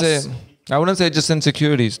 I wouldn't Yes. say. I wouldn't say just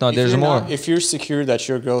insecurities. No, If there's you're more. not- if you're secure that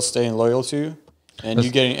your girl's staying loyal to you, and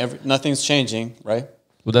you're getting nothing's changing, right?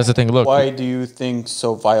 Well, that's the thing. Look, Why do you think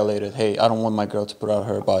so violated? Hey, I don't want my girl to put out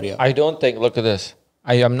her body out. I don't think. Look at this.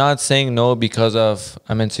 I am not saying no because of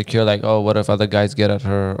I'm insecure. Like, oh, what if other guys get at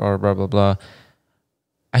her or blah blah blah.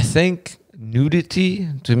 I think nudity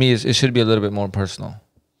to me it should be a little bit more personal.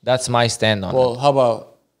 That's my stand on Well, it. how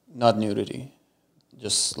about not nudity?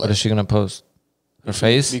 Just What like is she gonna post? Her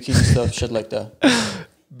face? bikini stuff, shit like that.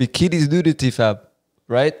 Bikini's nudity, fab.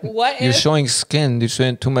 Right? What You're if- showing skin. You're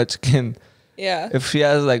showing too much skin. Yeah. If she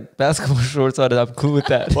has like basketball shorts on it, I'm cool with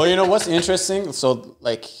that. Well, you know what's interesting? So,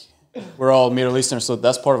 like, we're all Middle Eastern, so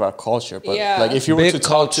that's part of our culture. But Yeah. like, if you were Big to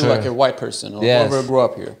talk to culture. like a white person or Yes. whoever grew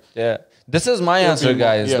up here, Yeah. This is my It'll be answer, more-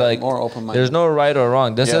 guys. yeah, like, more open-minded. there's no right or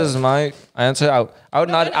wrong. This Yeah. is my answer. I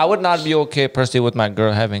would not be okay personally with my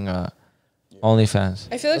girl having a OnlyFans.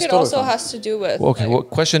 I feel like That's it totally also fine. has to do with. Okay, like, well,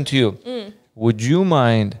 question to you. Would you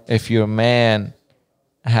mind if your man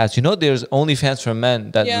has, there's OnlyFans for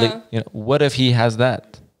men that, Yeah. what if he has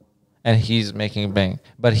that and he's making bang,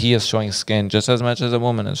 but he is showing skin just as much as a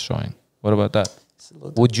woman is showing? What about that?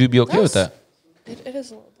 Would you be okay with that? it is a little different. It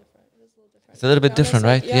is a little different. It's a little bit different,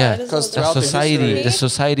 right? Yeah, it is a Because little throughout The the society, history- the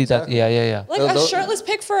society that, yeah. Like a Those- shirtless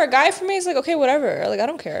pic for a guy for me is like, okay, whatever. Like I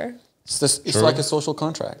don't care. it's like a social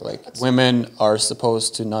contract. Like women are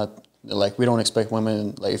supposed to not like we don't expect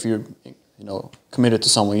women like if you're committed to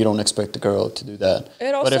someone, you don't expect the girl to do that.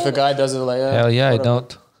 It But if also- a guy does it, like Hell yeah, I whatever,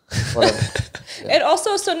 don't. Whatever. It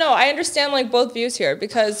also no, I understand like both views here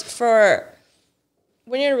because for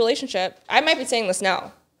when you're in a relationship, I might be saying this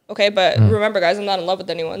now, okay, but remember, guys, I'm not in love with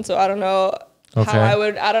anyone, so I don't know Okay.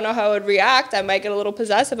 I don't know how I would react. I might get a little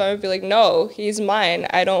possessive. I would be like, no, he's mine.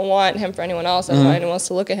 I don't want him for anyone else. I don't want anyone else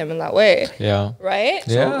to look at him in that way, Yeah. right?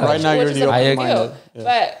 Yeah. Right now, Which you're is the up to you. open-minded.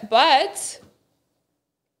 Yeah. But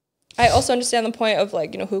I also understand the point of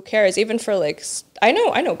like, who cares? Even for like, I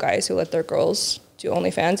know guys who let their girls do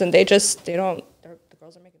OnlyFans and the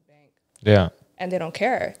girls are making bank Yeah. and they don't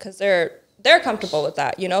care because they're comfortable with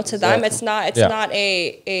that. To them, it's not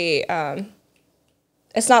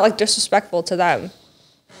it's not like disrespectful to them.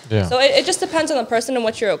 Yeah. So it just depends on the person and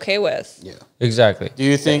what you're okay with. Yeah. Exactly. Do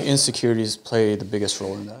you think insecurities play the biggest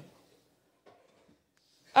role in that?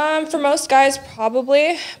 For most guys,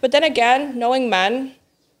 probably. But then again, knowing men,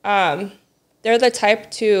 they're the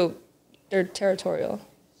type they're territorial.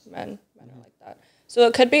 Men are like that. So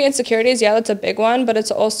it could be insecurities. Yeah, that's a big one. But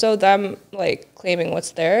it's also them like claiming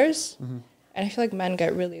what's theirs. Mm-hmm. And I feel like men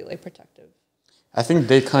get really like protective. I think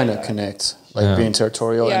they kind of connect, like being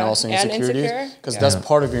territorial and also insecurities, because that's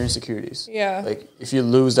part of your insecurities. Yeah. Like if you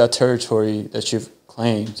lose that territory that you've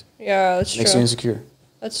claimed, that's it makes true. you insecure.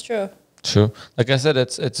 That's true. True. Like I said,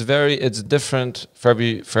 it's different for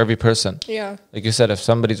every person. Yeah. Like you said, if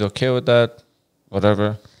somebody's okay with that,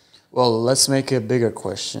 whatever. Well, let's make a bigger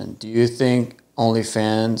question. Do you think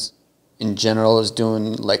OnlyFans in general is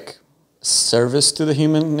doing like service to the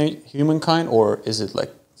humankind, or is it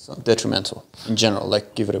like detrimental in general?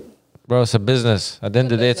 Like give it a... Bro, it's a business. At the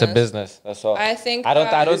end of the day, it's a business. That's all. I think I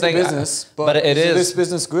don't think business, but it is. this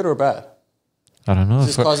business good or bad? I don't know. Is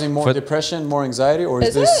this causing more depression, more anxiety, or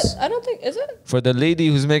is this... I don't think... Is it? For the lady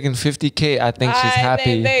who's making 50K, I think she's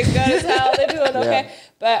happy. They're good as hell. They're doing okay.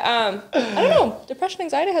 But I don't know. Depression,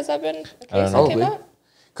 anxiety, has that been a case that came out?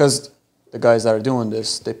 Because the guys that are doing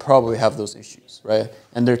this, they probably have those issues, right?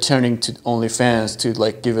 And they're turning to OnlyFans to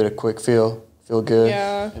like give it a quick feel good,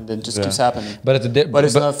 and then just keeps happening. But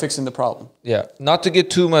it's not fixing the problem. Yeah. Not to get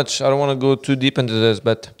too much, I don't want to go too deep into this,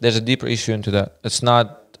 but there's a deeper issue into that. It's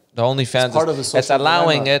not... The OnlyFans, it's part of the social it's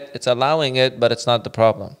allowing it, but it's not the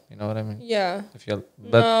problem. You know what I mean? Yeah. So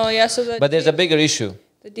but there's a bigger issue.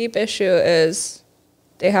 The deep issue is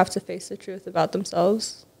they have to face the truth about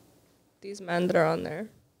themselves. These men that are on there.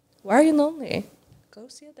 Why are you lonely? Go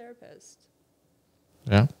see a therapist.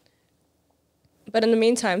 Yeah. But in the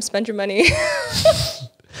meantime, spend your money.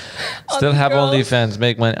 Still have OnlyFans,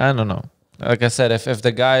 make money. I don't know. Like I said, if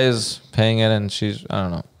the guy is paying it and she's, I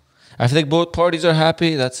don't know. I think both parties are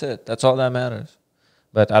happy. That's it. That's all that matters.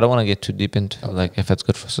 But I don't want to get too deep into like if it's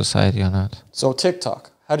good for society or not. So TikTok,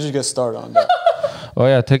 how did you get started on that? Oh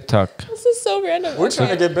yeah, TikTok. This is so random. We're trying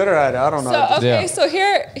to get better at it. I don't know. So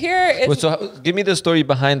here is... Wait, so give me the story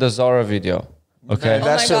behind the Zara video. Okay,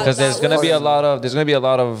 because there's gonna be a lot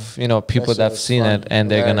of people that've seen it and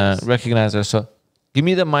they're gonna recognize her. So give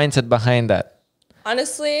me the mindset behind that.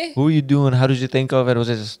 Honestly, who are you doing? How did you think of it? Was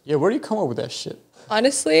it just where do you come up with that shit?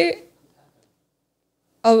 Honestly,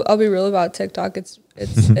 I'll be real about TikTok. It's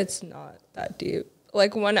not that deep.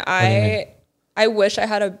 Like when I wish I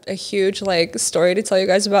had a huge like story to tell you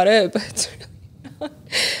guys about it, but it's really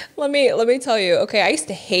not. Let me tell you. Okay, I used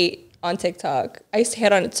to hate on TikTok. I used to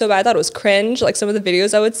hate on it so bad. I thought it was cringe. Like some of the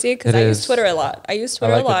videos I would see because I use Twitter a lot.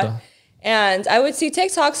 And I would see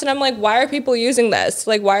TikToks and I'm like, why are people using this?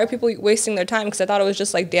 Like, why are people wasting their time? Because I thought it was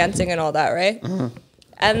just like dancing and all that, right? Mm-hmm.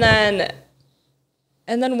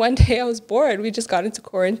 And then one day I was bored. We just got into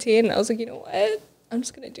quarantine. And I was like, you know what? I'm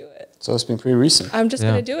just going to do it. So it's been pretty recent. I'm just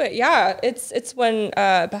going to do it. Yeah. It's when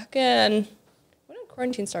when did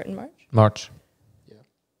quarantine start? In March? March. Yeah.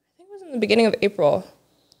 I think it was in the beginning of April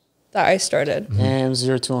that I started. And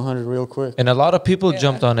 0 to 100 real quick. And a lot of people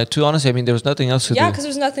jumped on it too. Honestly, I mean, there was nothing else to do. Yeah, because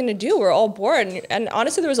there's nothing to do. We're all bored. And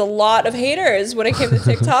honestly, there was a lot of haters when it came to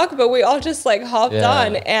TikTok, but we all just like hopped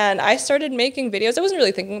on. And I started making videos. I wasn't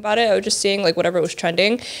really thinking about it. I was just seeing like whatever was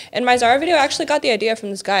trending. And my Zara video, I actually got the idea from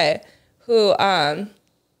this guy who,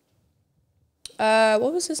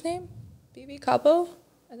 what was his name? BB Capo?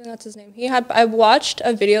 I think that's his name. I watched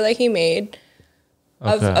a video that he made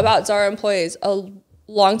about Zara employees a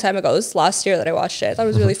long time ago. This was last year that I watched it. I thought it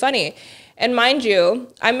was really funny. And mind you,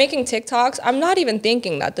 I'm making TikToks. I'm not even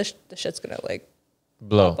thinking that the shit's gonna like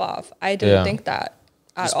blow off. I didn't think that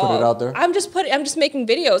at all. Put it out there. I'm just making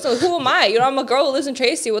videos. So who am I? I'm a girl who lives in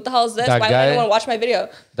Tracy. What the hell is this? Why would anyone watch my video?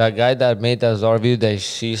 That guy that made that Zara video that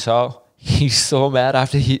she saw, he's so mad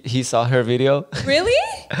after he saw her video. Really?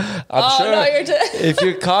 I'm sure. No, if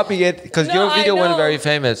you copy it, because your video went very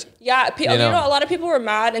famous. Yeah, a lot of people were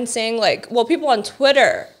mad and saying like, well, people on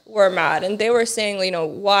Twitter were mad and they were saying,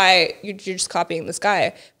 why you're just copying this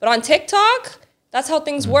guy. But on TikTok, that's how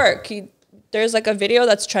things work. There's like a video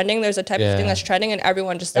that's trending. There's a type of thing that's trending and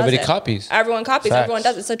everyone just does Everybody copies. Everyone copies. Facts. Everyone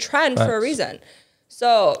does. It's a trend for a reason.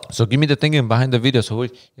 So give me the thinking behind the video. So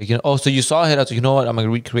so you saw it. I was like, you know what? I'm gonna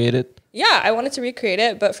recreate it. Yeah, I wanted to recreate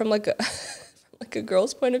it, but from like a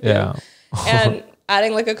girl's point of view. Yeah. And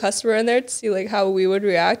adding like a customer in there to see like how we would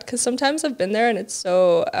react. Because sometimes I've been there and it's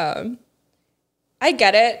so. I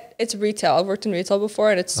get it. It's retail. I've worked in retail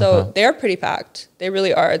before, and it's so they're pretty packed. They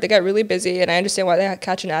really are. They get really busy, and I understand why they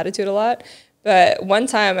catch an attitude a lot. But one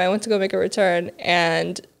time I went to go make a return,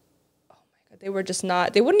 and oh my god, they were just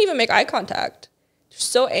not. They wouldn't even make eye contact.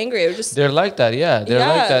 So angry. It was just they're like that, yeah. They're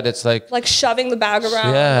like that. It's like shoving the bag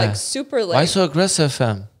around, like super like. Why so aggressive,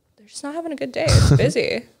 fam? They're just not having a good day. It's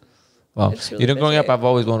busy. Wow. It's really Growing up, busy. I've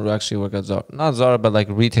always wanted to actually work at Zara. Not Zara, but like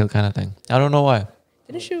retail kind of thing. I don't know why.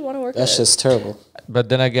 Didn't you want to work? That's at just terrible. But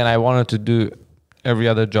then again, I wanted to do every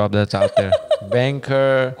other job that's out there.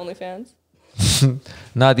 Banker, Onlyfans?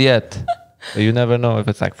 not yet. But you never know. If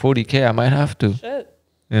it's like 40K, I might have to. Shit.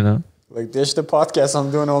 You know? Like this, the podcast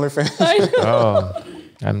I'm doing OnlyFans. I know. Oh,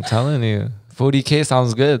 I'm telling you. 40K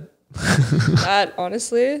sounds good. That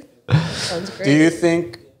honestly sounds great. Do you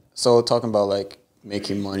think, so talking about like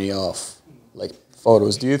making money off like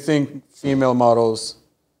photos, do you think female models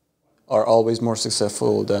are always more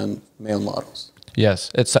successful than male models?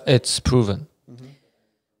 Yes, it's proven.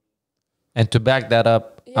 And to back that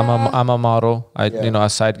up, Yeah. I'm a model. Yeah. A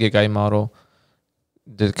side gig I model.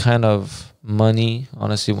 The kind of money,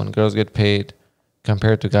 honestly, when girls get paid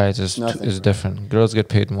compared to guys Nothing. is different. Girls get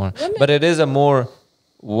paid more, Women- but it is a more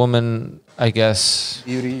woman, I guess.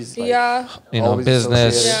 Beauty's like, Yeah. always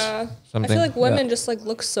Business. associated. Yeah. Something. I feel like women just like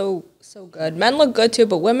look so good. Men look good too,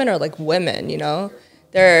 but women are like women, you know?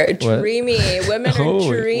 They're dreamy. Women are Oh,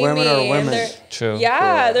 dreamy. women are and women. they're- True.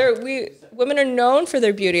 Yeah, women are known for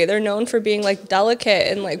their beauty. They're known for being like delicate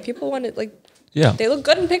and like people want to like Yeah. they look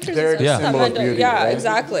good in pictures. They're and the stuff. symbol Men of don't- beauty, Yeah, right?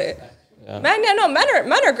 exactly.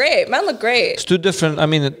 Men are great. Men look great, It's two different. I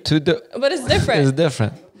mean, but it's different. It's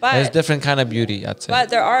different. But- It's different kind of beauty, I'd say. But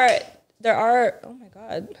there are oh my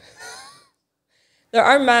god, there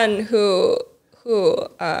are men who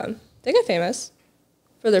they get famous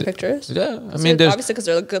for their pictures. Yeah, I mean, there's obviously because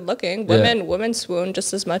they're good looking. Yeah. Women swoon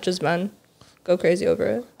just as much as men go crazy over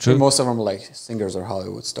it. true. Most of them are like singers or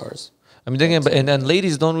Hollywood stars. I'm thinking, but and then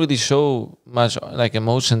ladies don't really show much like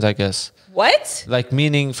emotions, I guess. What? Like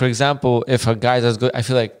meaning, for example, if a guy's as good, I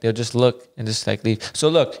feel like they'll just look and just like leave. So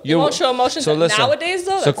look, You won't show emotions nowadays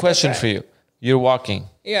though. So That's question different. for you: you're walking,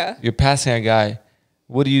 Yeah. you're passing a guy.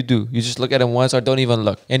 What do? You just look at him once, or don't even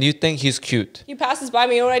look, and you think he's cute. He passes by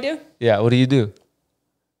me. You know what I do? Yeah. What do?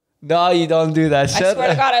 No, you don't do that. I swear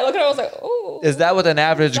to God, I look at him. I was like, oh. Is that what an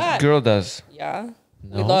average that? girl does? Yeah.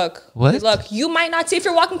 We No. look. What? We look. You might not see if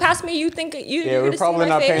you're walking past me. You think Yeah, you're we're gonna probably see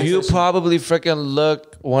my not paying face. You probably freaking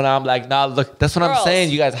look when I'm like, nah, look. That's what I'm Girls. saying.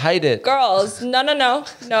 You guys hide it. Girls,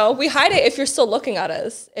 no. We hide it if you're still looking at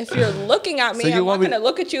us. If you're looking at me, So you I'm not want me- gonna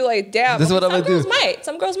look at you like, damn. This is what I'm Some gonna do. girls might.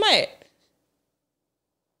 Some girls might.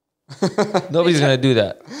 Nobody's gonna do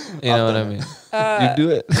that. You know what I mean? You do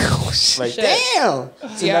it. Oh, shit. Like, Shit. damn!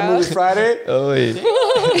 See Yeah. that movie Friday? Oh, wait.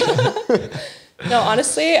 No,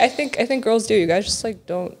 honestly, I think girls do. You guys just like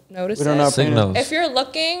don't notice We don't it. know. Signals. If you're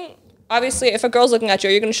looking, obviously, if a girl's looking at you,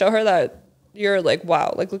 you're gonna show her that you're like,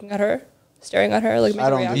 wow, like looking at her, staring at her, like make I a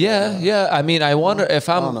don't do reaction. Yeah. I mean, I wonder if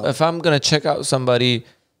I don't know. I'm gonna check out somebody,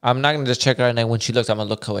 I'm not gonna just check her and then when she looks, I'm gonna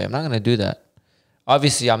look away. I'm not gonna do that.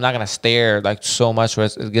 Obviously, I'm not gonna stare like so much where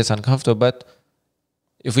it gets uncomfortable. But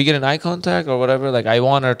if we get an eye contact or whatever, like I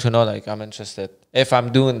want her to know like I'm interested. If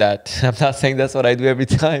I'm doing that, I'm not saying that's what I do every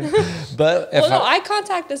time, but if Well, no, eye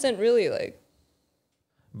contact isn't really like.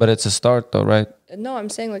 but it's a start though, right? No, I'm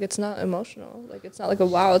saying like it's not emotional. Like it's not like a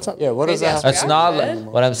wow. It's not. Yeah, what does crazy that ass have It's not.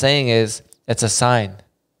 reaction. What I'm saying is, it's a sign.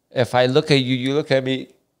 If I look at you, you look at me.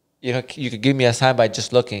 You know, you could give me a sign by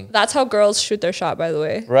just looking. That's how girls shoot their shot, by the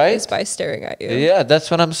way. Right? Is by staring at you. Yeah,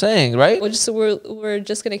 that's what I'm saying, right? We're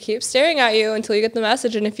just gonna keep staring at you until you get the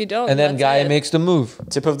message, and if you don't, And then that's guy it. makes the move.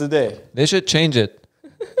 Tip of the day. They should change it.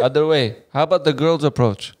 Other way. How about the girls'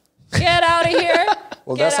 approach? Get out of here.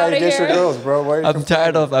 Well, Get that's how you outta get your here. girls, bro. Why are you I'm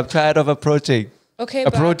tired of approaching. Okay,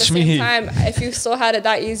 but Approach at the me. same time, if you still had it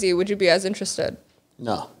that easy, would you be as interested?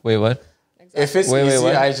 No. Wait, what? If it's Wait, easy,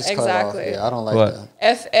 what? I just cut it off. Exactly. Yeah, I don't like What?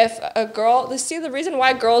 that. If a girl, see the reason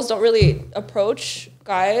why girls don't really approach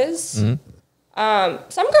guys. Mm-hmm.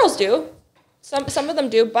 Some girls do, some of them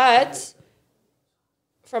do, but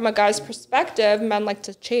from a guy's perspective, men like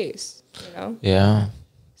to chase. You know. Yeah.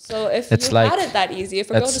 So if It's you like- had it that easy, if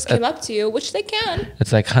a girl it's- just came up to you, which they can,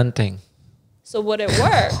 It's like hunting. so would it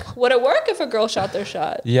work? Would it work if a girl shot their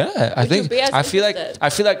shot? Yeah, I Would you think be as I feel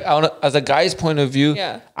interested? like as a guy's point of view,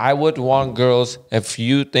 Yeah. I would want girls, if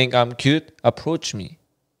you think I'm cute, approach me.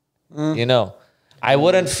 You know, I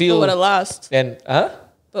wouldn't But feel would it last? and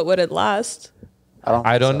But would it last?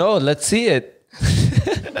 I don't know. Let's see it.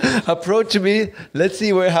 Approach me. Let's see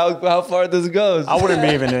how far this goes. I wouldn't be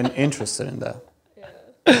even interested in that.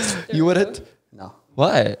 You wouldn't? No.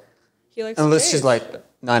 Why? He likes to Unless chase. she's like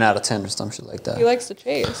 9 out of 10 or some shit like that. He likes to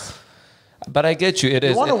chase. But I get you. It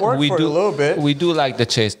is. wanna work for it a little bit. We do like the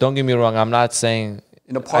chase. Don't get me wrong. I'm not saying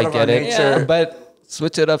In a part I of our get it. nature, But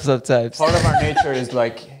switch it up sometimes. part of our nature is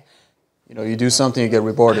like, you do something, you get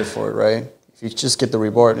rewarded for it, right? If you just get the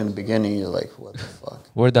reward in the beginning, you're like, what the fuck?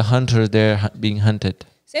 We're the hunters. They're being hunted.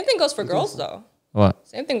 Same thing goes for girls though. What?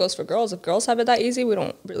 Same thing goes for girls. If girls have it that easy, we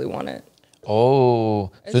don't really want it. Oh,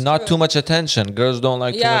 so It's not true. too much attention. Girls don't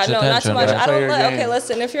like too much attention. not too much. right? I don't your like. game. Okay,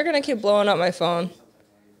 listen. If you're gonna keep blowing up my phone,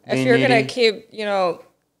 if Being you're gonna needy. keep,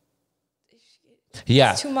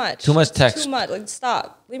 Yeah. too much. Too much It's text. Too much. Like,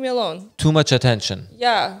 stop. Leave me alone. Too much attention.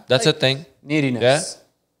 Yeah. That's like, a thing. Neediness.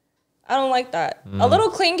 I don't like that. A little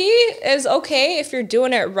clingy is okay if you're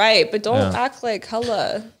doing it right, but don't Yeah. act like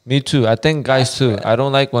hella. Me too. I think guys too. I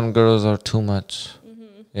don't like when girls are too much.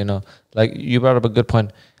 You know, like you brought up a good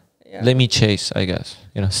point. Yeah. Let me chase, I guess.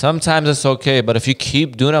 You know, sometimes it's okay, but if you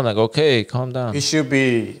keep doing it, I'm like, okay, calm down. It should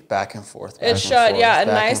be back and forth. back It and should, forth, yeah, a back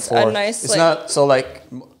and nice- forth. It's like- not so like,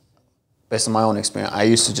 based on my own experience, I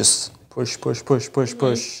used to just push.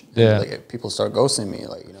 Yeah. And, like people start ghosting me,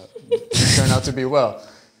 like turn out to be well.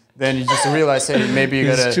 Then you just realize, hey, maybe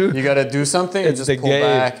It's true. you gotta do something and It's just the pull game.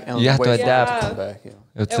 back and You have wait to for it adapt. come back.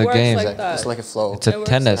 It's It a works game. like Exactly. that. It's like a flow. It's a It works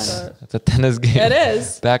tennis. like that. It's a tennis game. It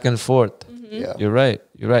is. Back and forth. Yeah. You're right.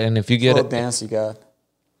 You're right. And if you get Little it, dance you got.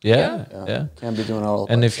 yeah. Can't be doing it all.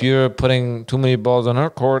 And by if you're putting too many balls on her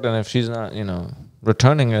court, and if she's not,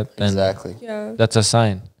 returning it, then exactly. Yeah. that's a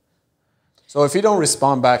sign. So if you don't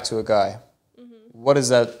respond back to a guy, what is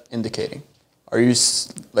that indicating? Are you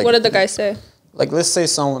like? What did the guy say? Like, let's say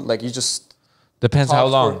someone like you just. Depends how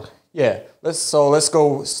talked long. for- yeah. Let's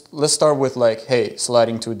start with like, hey,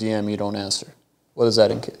 sliding to a DM, you don't answer. What does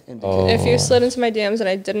that indicate? If you slid into my DMs and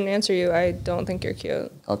I didn't answer you, I don't think you're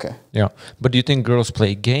cute. Okay. Yeah. But do you think girls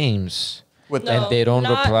play games? With And they don't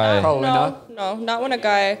reply. Probably not. No, not when a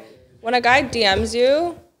guy DMs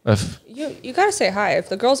you. If You gotta say hi. If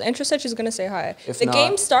the girl's interested, she's gonna say hi. If the not-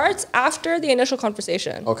 game starts after the initial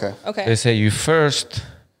conversation. Okay. Okay. they say you first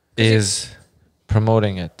is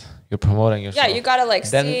promoting it. You're promoting yourself. Yeah, you gotta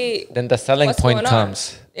then, see. Then the selling what's point going on.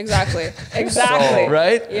 comes. Exactly. Exactly.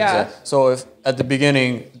 Right? Yeah. So if at the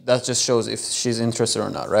beginning, that just shows if she's interested or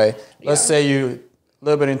not, right? Let's say you a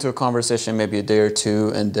little bit into a conversation, maybe a day or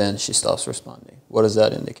two, and then she stops responding. What does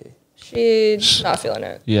that indicate? She's not feeling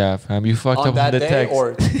it. Yeah, fam. You fucked On up that on the day text.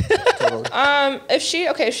 or totally? If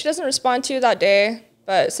she doesn't respond to you that day,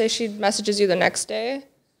 but say she messages you the next day,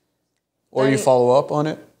 Or you Then- follow up on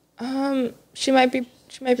it? she might be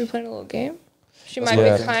playing a little game. She might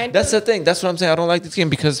Yeah. be kind. That's of, the thing. That's what I'm saying. I don't like this game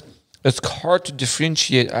because it's hard to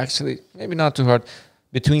differentiate. Actually, maybe not too hard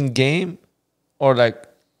between game or like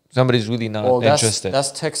somebody's really not Well, interested.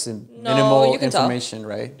 that's texting. No, Minimal you can tell. information,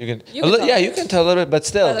 right? you can, You can tell. yeah, you can tell a little bit, but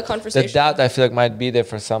still, By the conversation. doubt I feel like might be there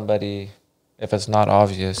for somebody if it's not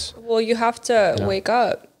obvious. well, you have to wake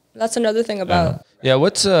up. That's another thing about. Yeah,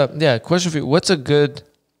 question for you. What's a good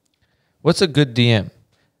DM?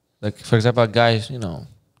 Like for example, guys,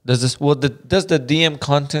 does the DM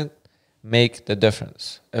content make the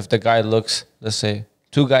difference? If the guy looks, let's say,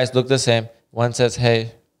 two guys look the same, one says,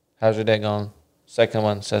 "Hey, how's your day going?" Second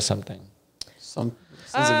one says something.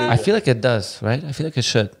 I feel like it does, right? I feel like it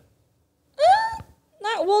should.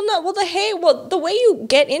 The way you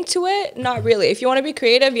get into it, not really. If you want to be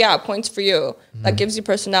creative, yeah, points for you. That gives you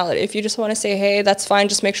personality. If you just want to say, hey, that's fine.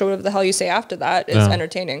 Just make sure whatever the hell you say after that is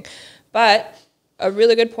entertaining. But a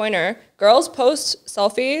really good pointer, girls post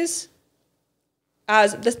selfies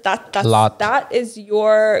as that is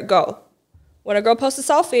your go. When a girl posts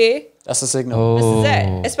a selfie, That's a signal. this is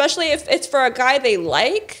it. Especially if it's for a guy they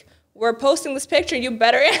like. We're posting this picture. You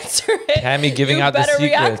better answer it. Tammy giving you out the better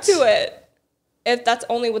react secrets. to it. If that's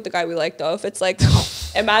only with the guy we like, though. If it's like,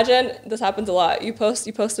 imagine this happens a lot. You post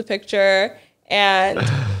a picture, and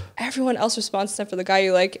everyone else responds except for the guy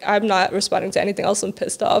you like. I'm not responding to anything else. I'm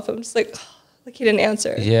pissed off. I'm just like he didn't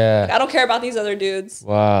answer. Yeah. Like, I don't care about these other dudes.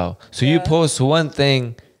 Wow. So you post one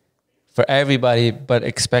thing for everybody, but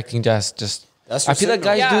expecting just. That's I your feel like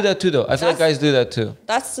signal. guys Yeah. do that too, though. I feel like guys do that too.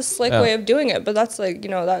 That's the slick way of doing it, but that's like,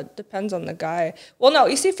 that depends on the guy. Well, no,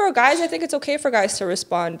 you see, for guys, I think it's okay for guys to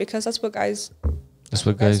respond because that's what guys. That's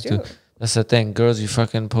what guys do. That's the thing. Girls, you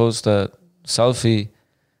fucking post a selfie.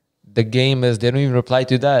 The game is they don't even reply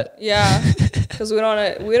to that. Yeah, because we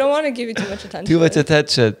don't want to give you too much attention. Too much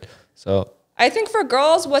attention. So I think for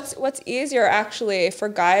girls, what's easier actually for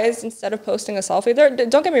guys, instead of posting a selfie,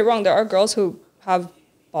 don't get me wrong, there are girls who have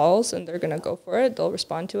balls and they're gonna go for it. They'll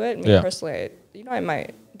respond to it. Me personally, I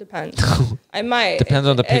might. Depends. I might. Depends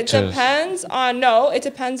on the pictures. It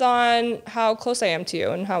depends on how close I am to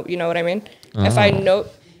you and how, you know what I mean. If I know,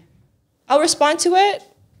 I'll respond to it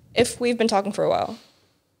if we've been talking for a while.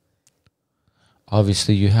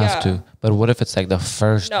 obviously you have Yeah. to. But what if it's like the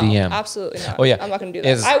first No, DM? absolutely not. Oh, yeah. I'm not gonna do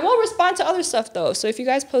that. I will respond to other stuff though. So if you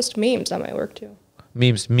guys post memes, that might work too.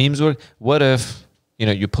 Memes work. What if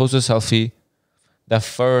you post a selfie, the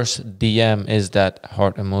first DM is that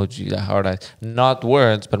heart emoji, that heart eyes. Not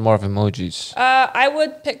words, but more of emojis. I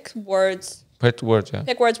would pick words. Pick words, yeah.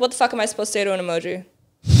 Pick words. What the fuck am I supposed to say to an emoji?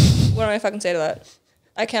 What am I fucking say to that?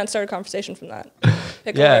 I can't start a conversation from that.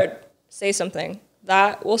 Pick a word. Say something.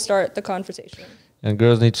 That will start the conversation. And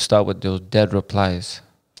girls need to stop with those dead replies.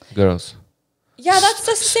 Girls. Yeah, that's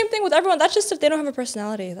the same thing with everyone. That's just if they don't have a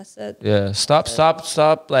personality. That's it. Yeah,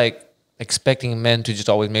 stop like expecting men to just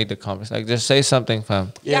always make the conversation. Like just say something,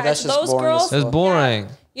 fam. Yeah, that's just those boring. girls- as fuck. It's boring.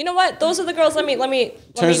 You know what? Those are the girls. Let me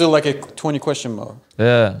Turns into like a 20 question mode.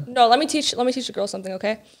 Yeah. No, let me teach the girls something,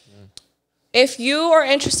 okay? If you are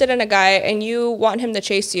interested in a guy and you want him to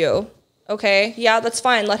chase you, okay? Yeah, that's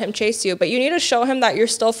fine. Let him chase you, but you need to show him that you're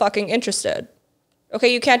still fucking interested.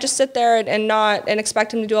 Okay, you can't just sit there and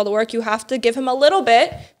expect him to do all the work. You have to give him a little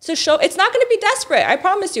bit to show. It's not going to be desperate. I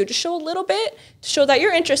promise you. Just show a little bit to show that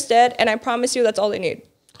you're interested, and I promise you that's all they need.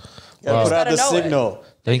 Gotta put out gotta the know signal.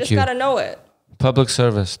 They Thank just you. gotta know it. Public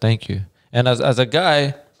service. Thank you. And as a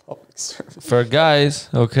guy, Public service. for guys,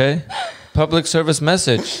 okay? Public service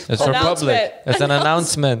message. It's for public. Announcement. It's an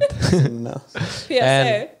announcement. No. PSA.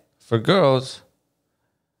 And for girls,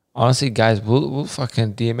 honestly, guys, we'll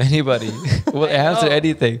fucking DM anybody. We'll answer know.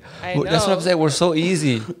 anything. I That's what know. I'm saying. We're so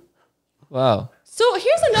easy. Wow. So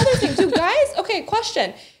here's another thing. Do guys, okay,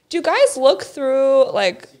 question. Do guys look through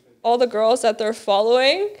like all the girls that they're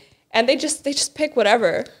following and they just pick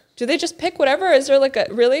whatever? Do they just pick whatever? Is there like a,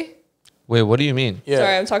 really? Wait, what do you mean? Yeah.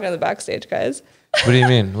 Sorry, I'm talking to the backstage, guys. What do you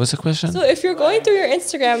mean? What's the question? So if you're going through your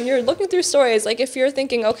Instagram, you're looking through stories, like if you're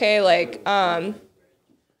thinking, okay, like, I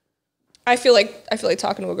feel like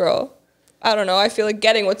talking to a girl. I don't know. I feel like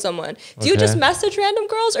getting with someone. Do you just Okay. message random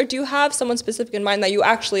girls or do you have someone specific in mind that you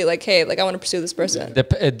actually like, hey, like I want to pursue this person?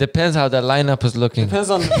 It depends how the lineup is looking. Depends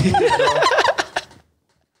on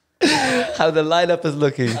How the lineup is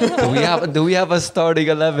looking. Do we have a starting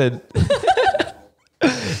 11?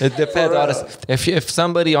 It depends. Honestly. If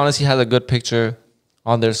somebody honestly has a good picture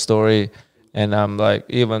on their story, and I'm like,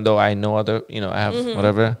 even though I know other, I have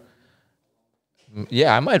whatever.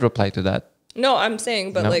 Yeah, I might reply to that. No, I'm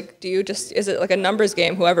saying, but No. like, is it like a numbers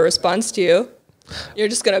game? Whoever responds to you, you're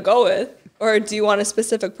just gonna go with, or do you want a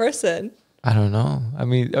specific person? I don't know. I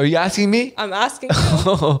mean, are you asking me? I'm asking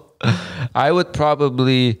you. I would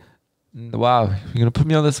probably. Wow, you're gonna put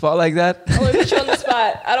me on the spot like that? I'm gonna put you on the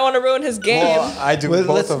spot. I don't want to ruin his game. well, I do Well,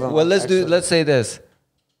 both of them. actually. let's say this.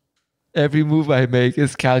 Every move I make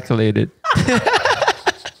is calculated.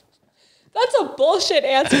 That's a bullshit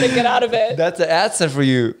answer to get out of it. That's the answer for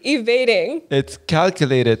you. Evading. It's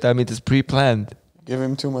calculated. I mean, it's pre-planned. Give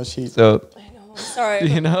him too much heat. So, I know. Sorry.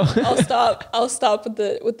 you know. I'll stop with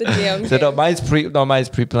the DM. So game. mine's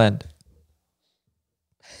pre-planned.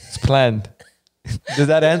 It's planned. Does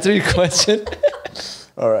that answer your question?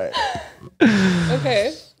 All right.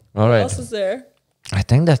 Okay. All What right. else is there? I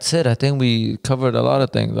think that's it. I think we covered a lot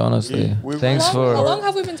of things, honestly. Yeah, we- Thanks How long for.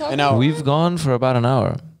 have we been talking? An hour. We've gone for about an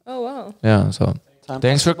hour. Oh wow. Yeah. So Time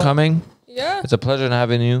thanks for passes by. coming. Yeah. It's a pleasure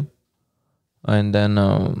having you. And then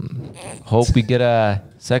hope we get a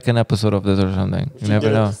second episode of this or something. You never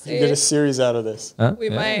Get a- know. You get a series out of this. Huh? We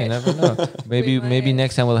Yeah, might. You never know. Maybe might.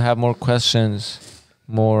 next time we'll have more questions,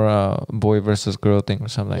 more boy versus girl thing or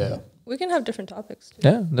something. Yeah. We can have different topics too.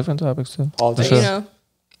 Yeah, different topics too. Politics. For You sure. know.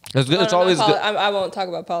 It's good. It's always good. I won't talk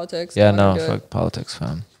about politics. Yeah, Don't no, wanna do it. fuck politics,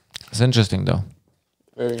 fam. It's interesting though.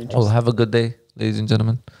 Very interesting. Well, have a good day, ladies and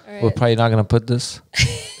gentlemen. All We're right. probably not gonna put this.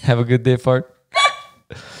 Have a good day, fart.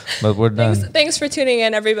 But we're done. Thanks for tuning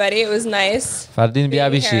in, everybody. It was nice. Fardin being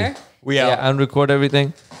Biabishi. here. We out. Yeah, and record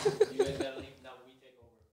everything.